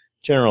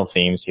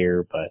themes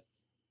here. But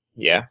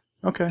yeah,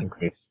 okay. I think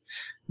we've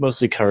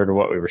mostly covered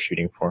what we were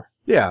shooting for.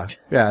 Yeah.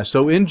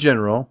 So in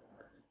general,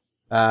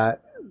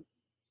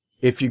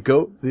 if you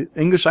go the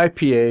English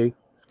IPA,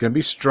 it's going to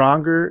be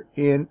stronger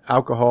in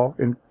alcohol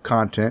and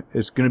content.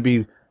 It's going to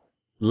be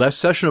less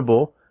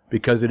sessionable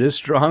because it is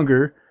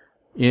stronger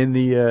in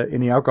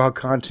the alcohol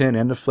content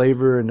and the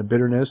flavor and the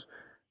bitterness.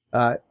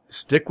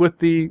 Stick with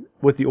the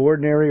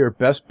ordinary or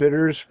best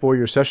bitters for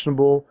your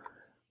sessionable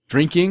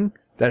drinking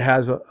that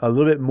has a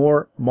little bit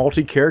more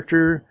malty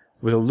character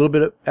with a little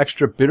bit of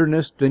extra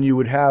bitterness than you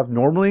would have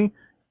normally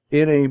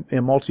in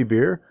a malty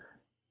beer.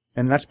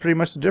 And that's pretty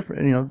much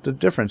the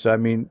difference. I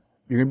mean,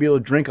 you're going to be able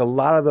to drink a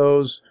lot of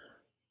those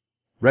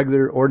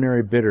regular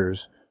ordinary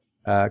bitters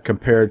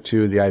compared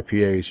to the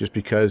IPAs just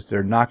because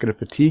they're not going to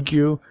fatigue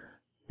you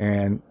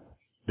and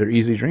they're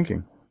easy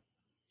drinking.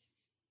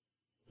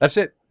 That's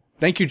it.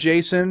 Thank you,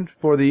 Jason,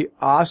 for the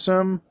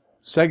awesome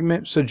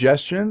segment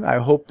suggestion. I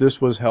hope this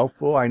was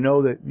helpful. I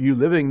know that you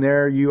living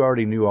there, you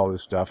already knew all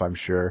this stuff, I'm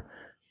sure.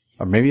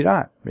 Or maybe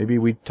not. Maybe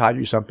we taught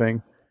you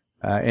something.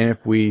 And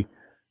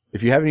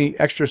if you have any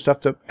extra stuff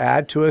to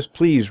add to us,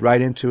 please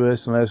write into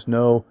us and let us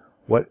know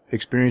what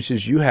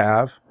experiences you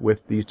have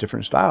with these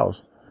different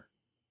styles.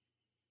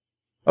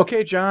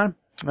 Okay, John.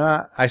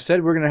 I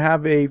said we're going to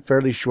have a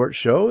fairly short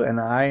show, and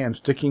I am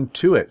sticking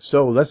to it.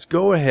 So let's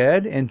go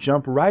ahead and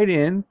jump right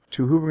in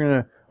to who we're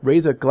going to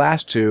raise a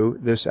glass to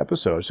this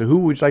episode. So who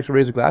would you like to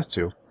raise a glass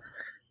to?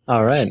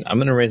 All right. I'm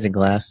going to raise a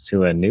glass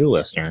to a new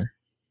listener,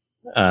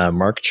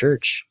 Mark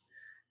Church,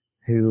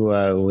 who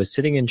was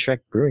sitting in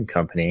Trek Brewing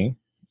Company.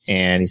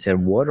 And he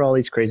said, what are all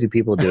these crazy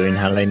people doing?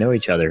 How do they know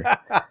each other?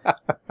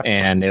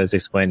 And it was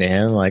explained to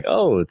him like,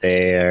 oh,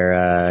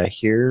 they're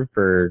here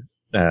for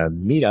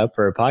meetup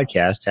for a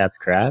podcast, Tap the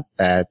Crap,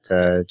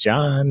 that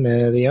John,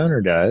 the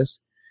owner, does.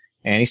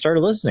 And he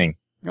started listening.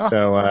 Oh.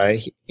 So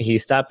he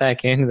stopped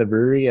back into the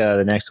brewery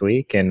the next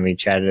week, and we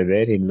chatted a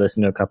bit. He'd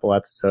listened to a couple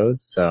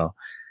episodes. So,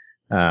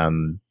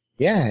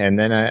 yeah. And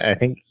then I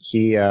think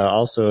he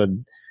also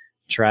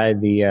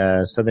tried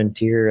the Southern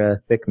Tier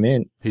Thick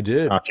Mint. He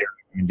did. Off your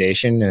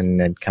recommendation, and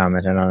had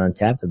commented on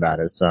Untapped about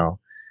it. So,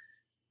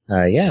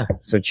 yeah.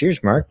 So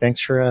cheers, Mark.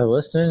 Thanks for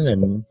listening,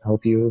 and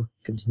hope you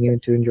continue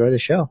to enjoy the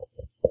show.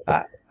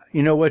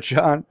 You know what,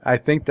 John? I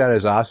think that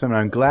is awesome. And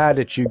I'm glad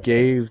that you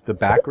gave the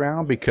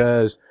background,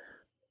 because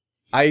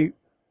I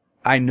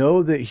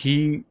know that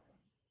he,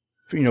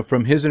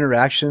 from his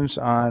interactions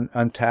on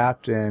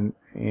Untapped and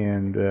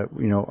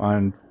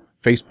on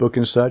Facebook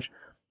and such,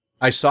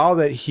 I saw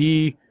that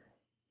he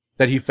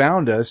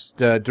found us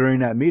during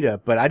that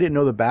meetup, but I didn't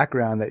know the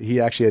background that he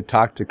actually had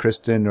talked to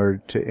Kristen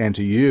and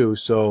to you.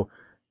 So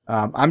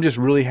I'm just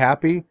really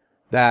happy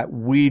that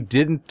we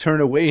didn't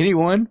turn away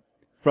anyone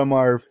from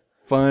our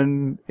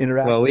fun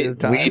interactive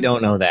time. We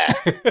don't know that.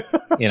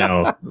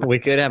 We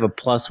could have a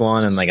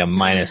 +1 and like a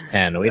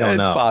 -10. We don't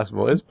know.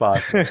 It's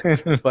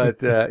possible.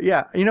 But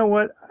yeah, you know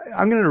what?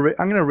 I'm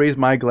gonna raise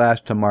my glass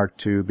to Mark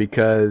too,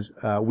 because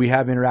we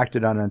have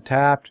interacted on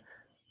Untapped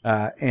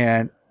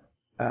and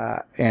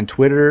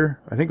Twitter.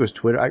 I think it was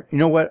Twitter. You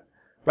know what?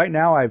 Right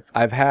now,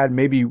 I've had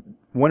maybe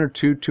one or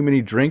two too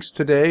many drinks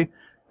today.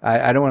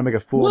 I don't want to make a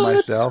fool of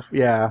myself.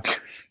 Yeah.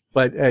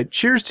 But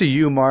cheers to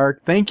you,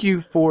 Mark. Thank you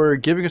for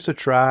giving us a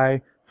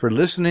try, for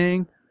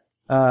listening.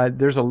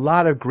 There's a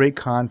lot of great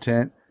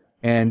content.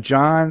 And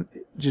John,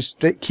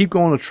 just keep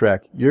going to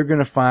Trek. You're going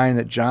to find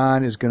that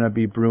John is going to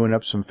be brewing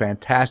up some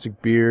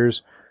fantastic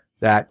beers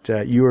that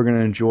you are going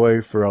to enjoy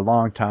for a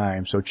long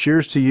time. So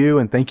cheers to you,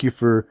 and thank you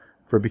for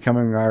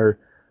becoming our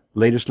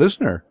latest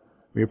listener.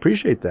 We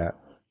appreciate that.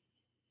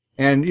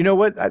 And you know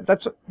what?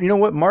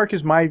 Mark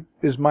is my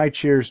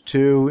cheers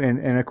too,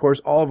 and of course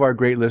all of our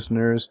great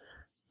listeners.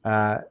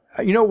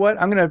 You know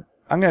what? I'm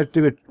gonna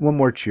do one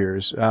more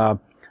cheers.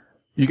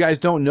 You guys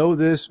don't know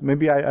this.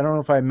 Maybe I don't know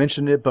if I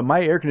mentioned it, but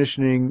my air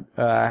conditioning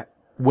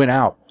went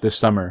out this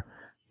summer,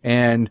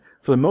 and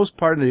for the most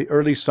part of the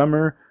early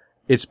summer,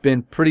 it's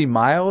been pretty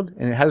mild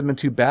and it hasn't been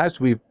too bad.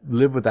 So we've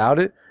lived without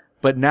it.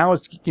 But now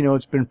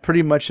it's been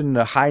pretty much in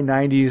the high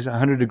 90s,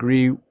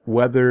 100-degree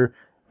weather,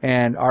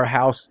 and our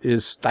house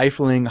is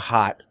stifling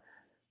hot.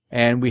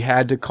 And we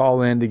had to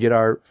call in to get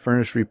our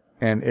furnace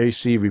and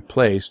AC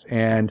replaced.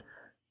 And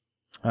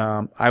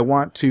I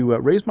want to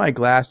raise my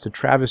glass to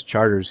Travis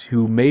Charters,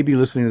 who may be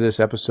listening to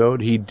this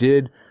episode. He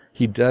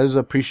does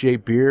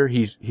appreciate beer.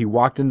 He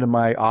walked into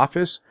my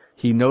office.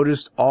 He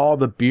noticed all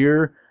the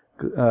beer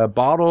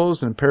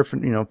bottles and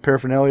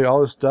paraphernalia, all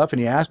this stuff, and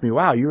he asked me,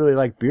 "Wow, you really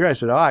like beer?" I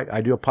said, "Oh, I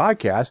do a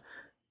podcast,"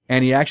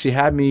 and he actually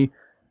had me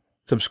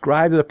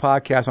subscribe to the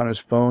podcast on his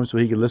phone so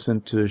he could listen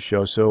to the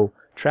show. So,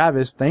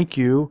 Travis, thank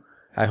you.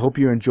 I hope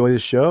you enjoy the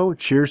show.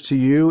 Cheers to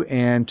you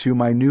and to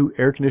my new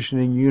air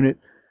conditioning unit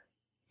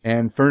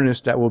and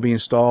furnace that will be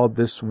installed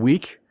this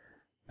week.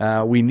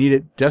 We need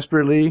it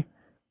desperately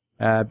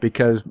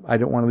because I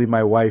don't want to leave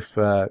my wife,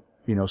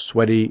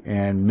 sweaty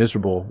and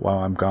miserable while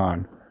I'm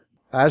gone.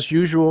 As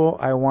usual,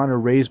 I want to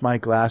raise my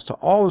glass to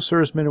all the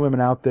servicemen and women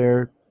out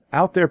there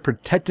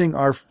protecting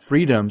our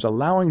freedoms,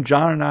 allowing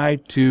John and I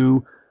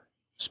to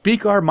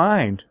speak our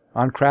mind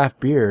on craft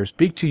beer,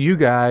 speak to you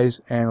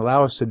guys, and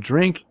allow us to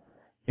drink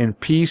in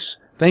peace.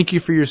 Thank you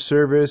for your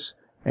service,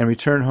 and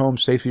return home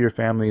safe to your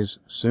families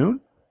soon.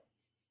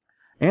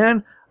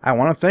 And I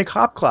want to thank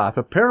Hopcloth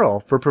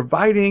Apparel for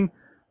providing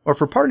or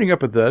for partnering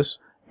up with us,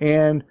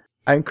 and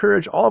I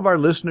encourage all of our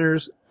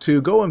listeners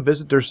to go and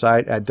visit their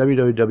site at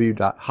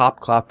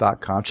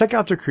www.hopcloth.com. Check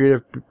out their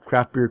creative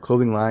craft beer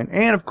clothing line.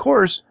 And, of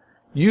course,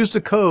 use the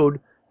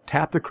code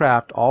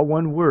TAPTHECRAFT, all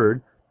one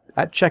word,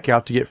 at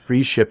checkout to get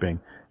free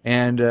shipping.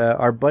 And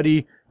our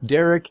buddy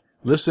Derek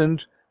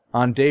listened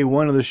on day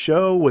one of the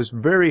show, was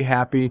very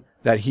happy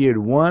that he had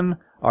won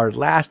our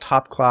last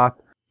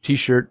Hopcloth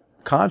t-shirt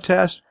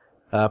contest,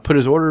 put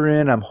his order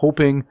in. I'm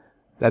hoping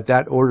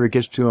that order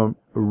gets to him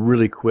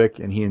really quick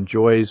and he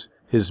enjoys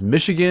his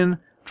Michigan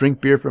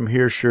Drink Beer From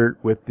Here shirt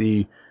with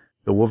the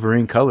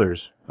Wolverine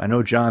colors. I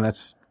know, John,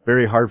 that's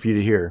very hard for you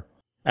to hear.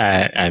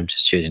 I'm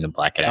just choosing to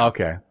black it out.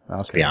 Okay.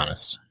 To be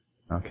honest.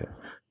 Okay.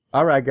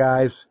 All right,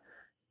 guys.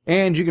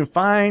 And you can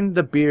find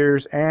the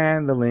beers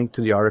and the link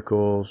to the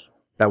articles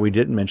that we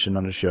didn't mention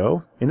on the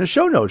show in the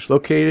show notes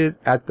located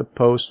at the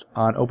post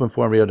on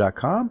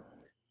openforumradio.com.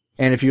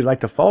 And if you'd like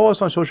to follow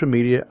us on social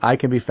media, I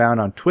can be found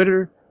on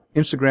Twitter,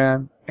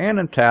 Instagram, and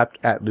Untapped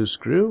at Loose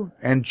Screw.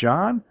 And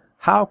John,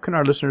 how can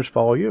our listeners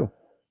follow you?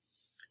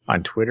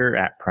 On Twitter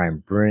at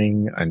Prime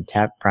Brewing,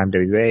 Untapped Prime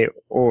WA,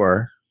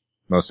 or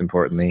most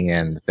importantly,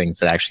 and the things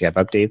that actually have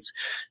updates,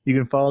 you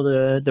can follow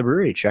the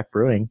brewery, Trek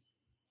Brewing,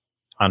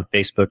 on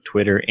Facebook,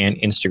 Twitter, and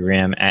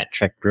Instagram at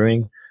Trek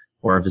Brewing,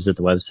 or visit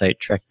the website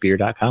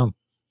trekbeer.com.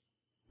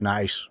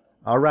 Nice.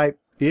 All right.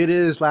 It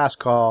is last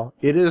call.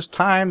 It is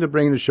time to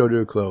bring the show to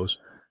a close.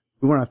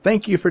 We want to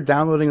thank you for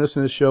downloading and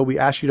listening to the show. We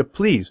ask you to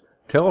please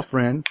tell a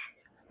friend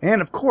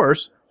and, of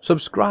course,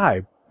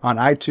 subscribe on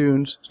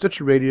iTunes,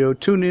 Stitcher Radio,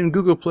 TuneIn,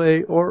 Google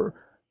Play, or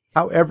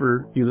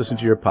however you listen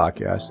to your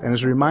podcast. And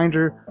as a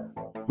reminder,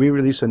 we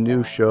release a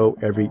new show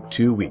every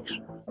 2 weeks.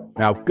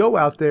 Now go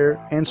out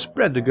there and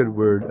spread the good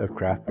word of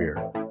craft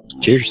beer.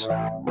 Cheers.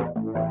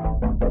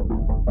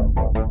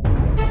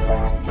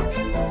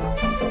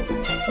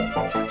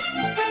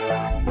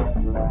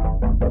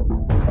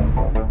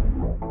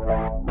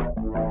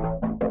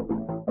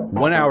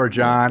 One hour,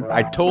 John.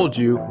 I told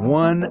you,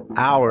 1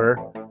 hour.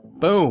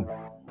 Boom.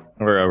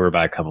 We're over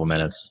by a couple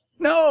minutes.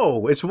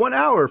 No, it's 1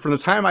 hour from the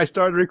time I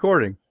started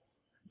recording.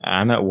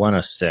 I'm at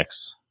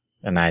 106,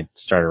 and I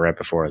started right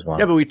before as well.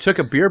 Yeah, but we took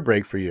a beer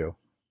break for you.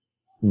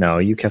 No,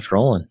 you kept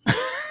rolling.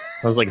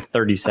 That was like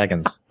 30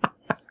 seconds.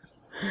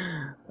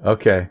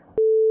 Okay.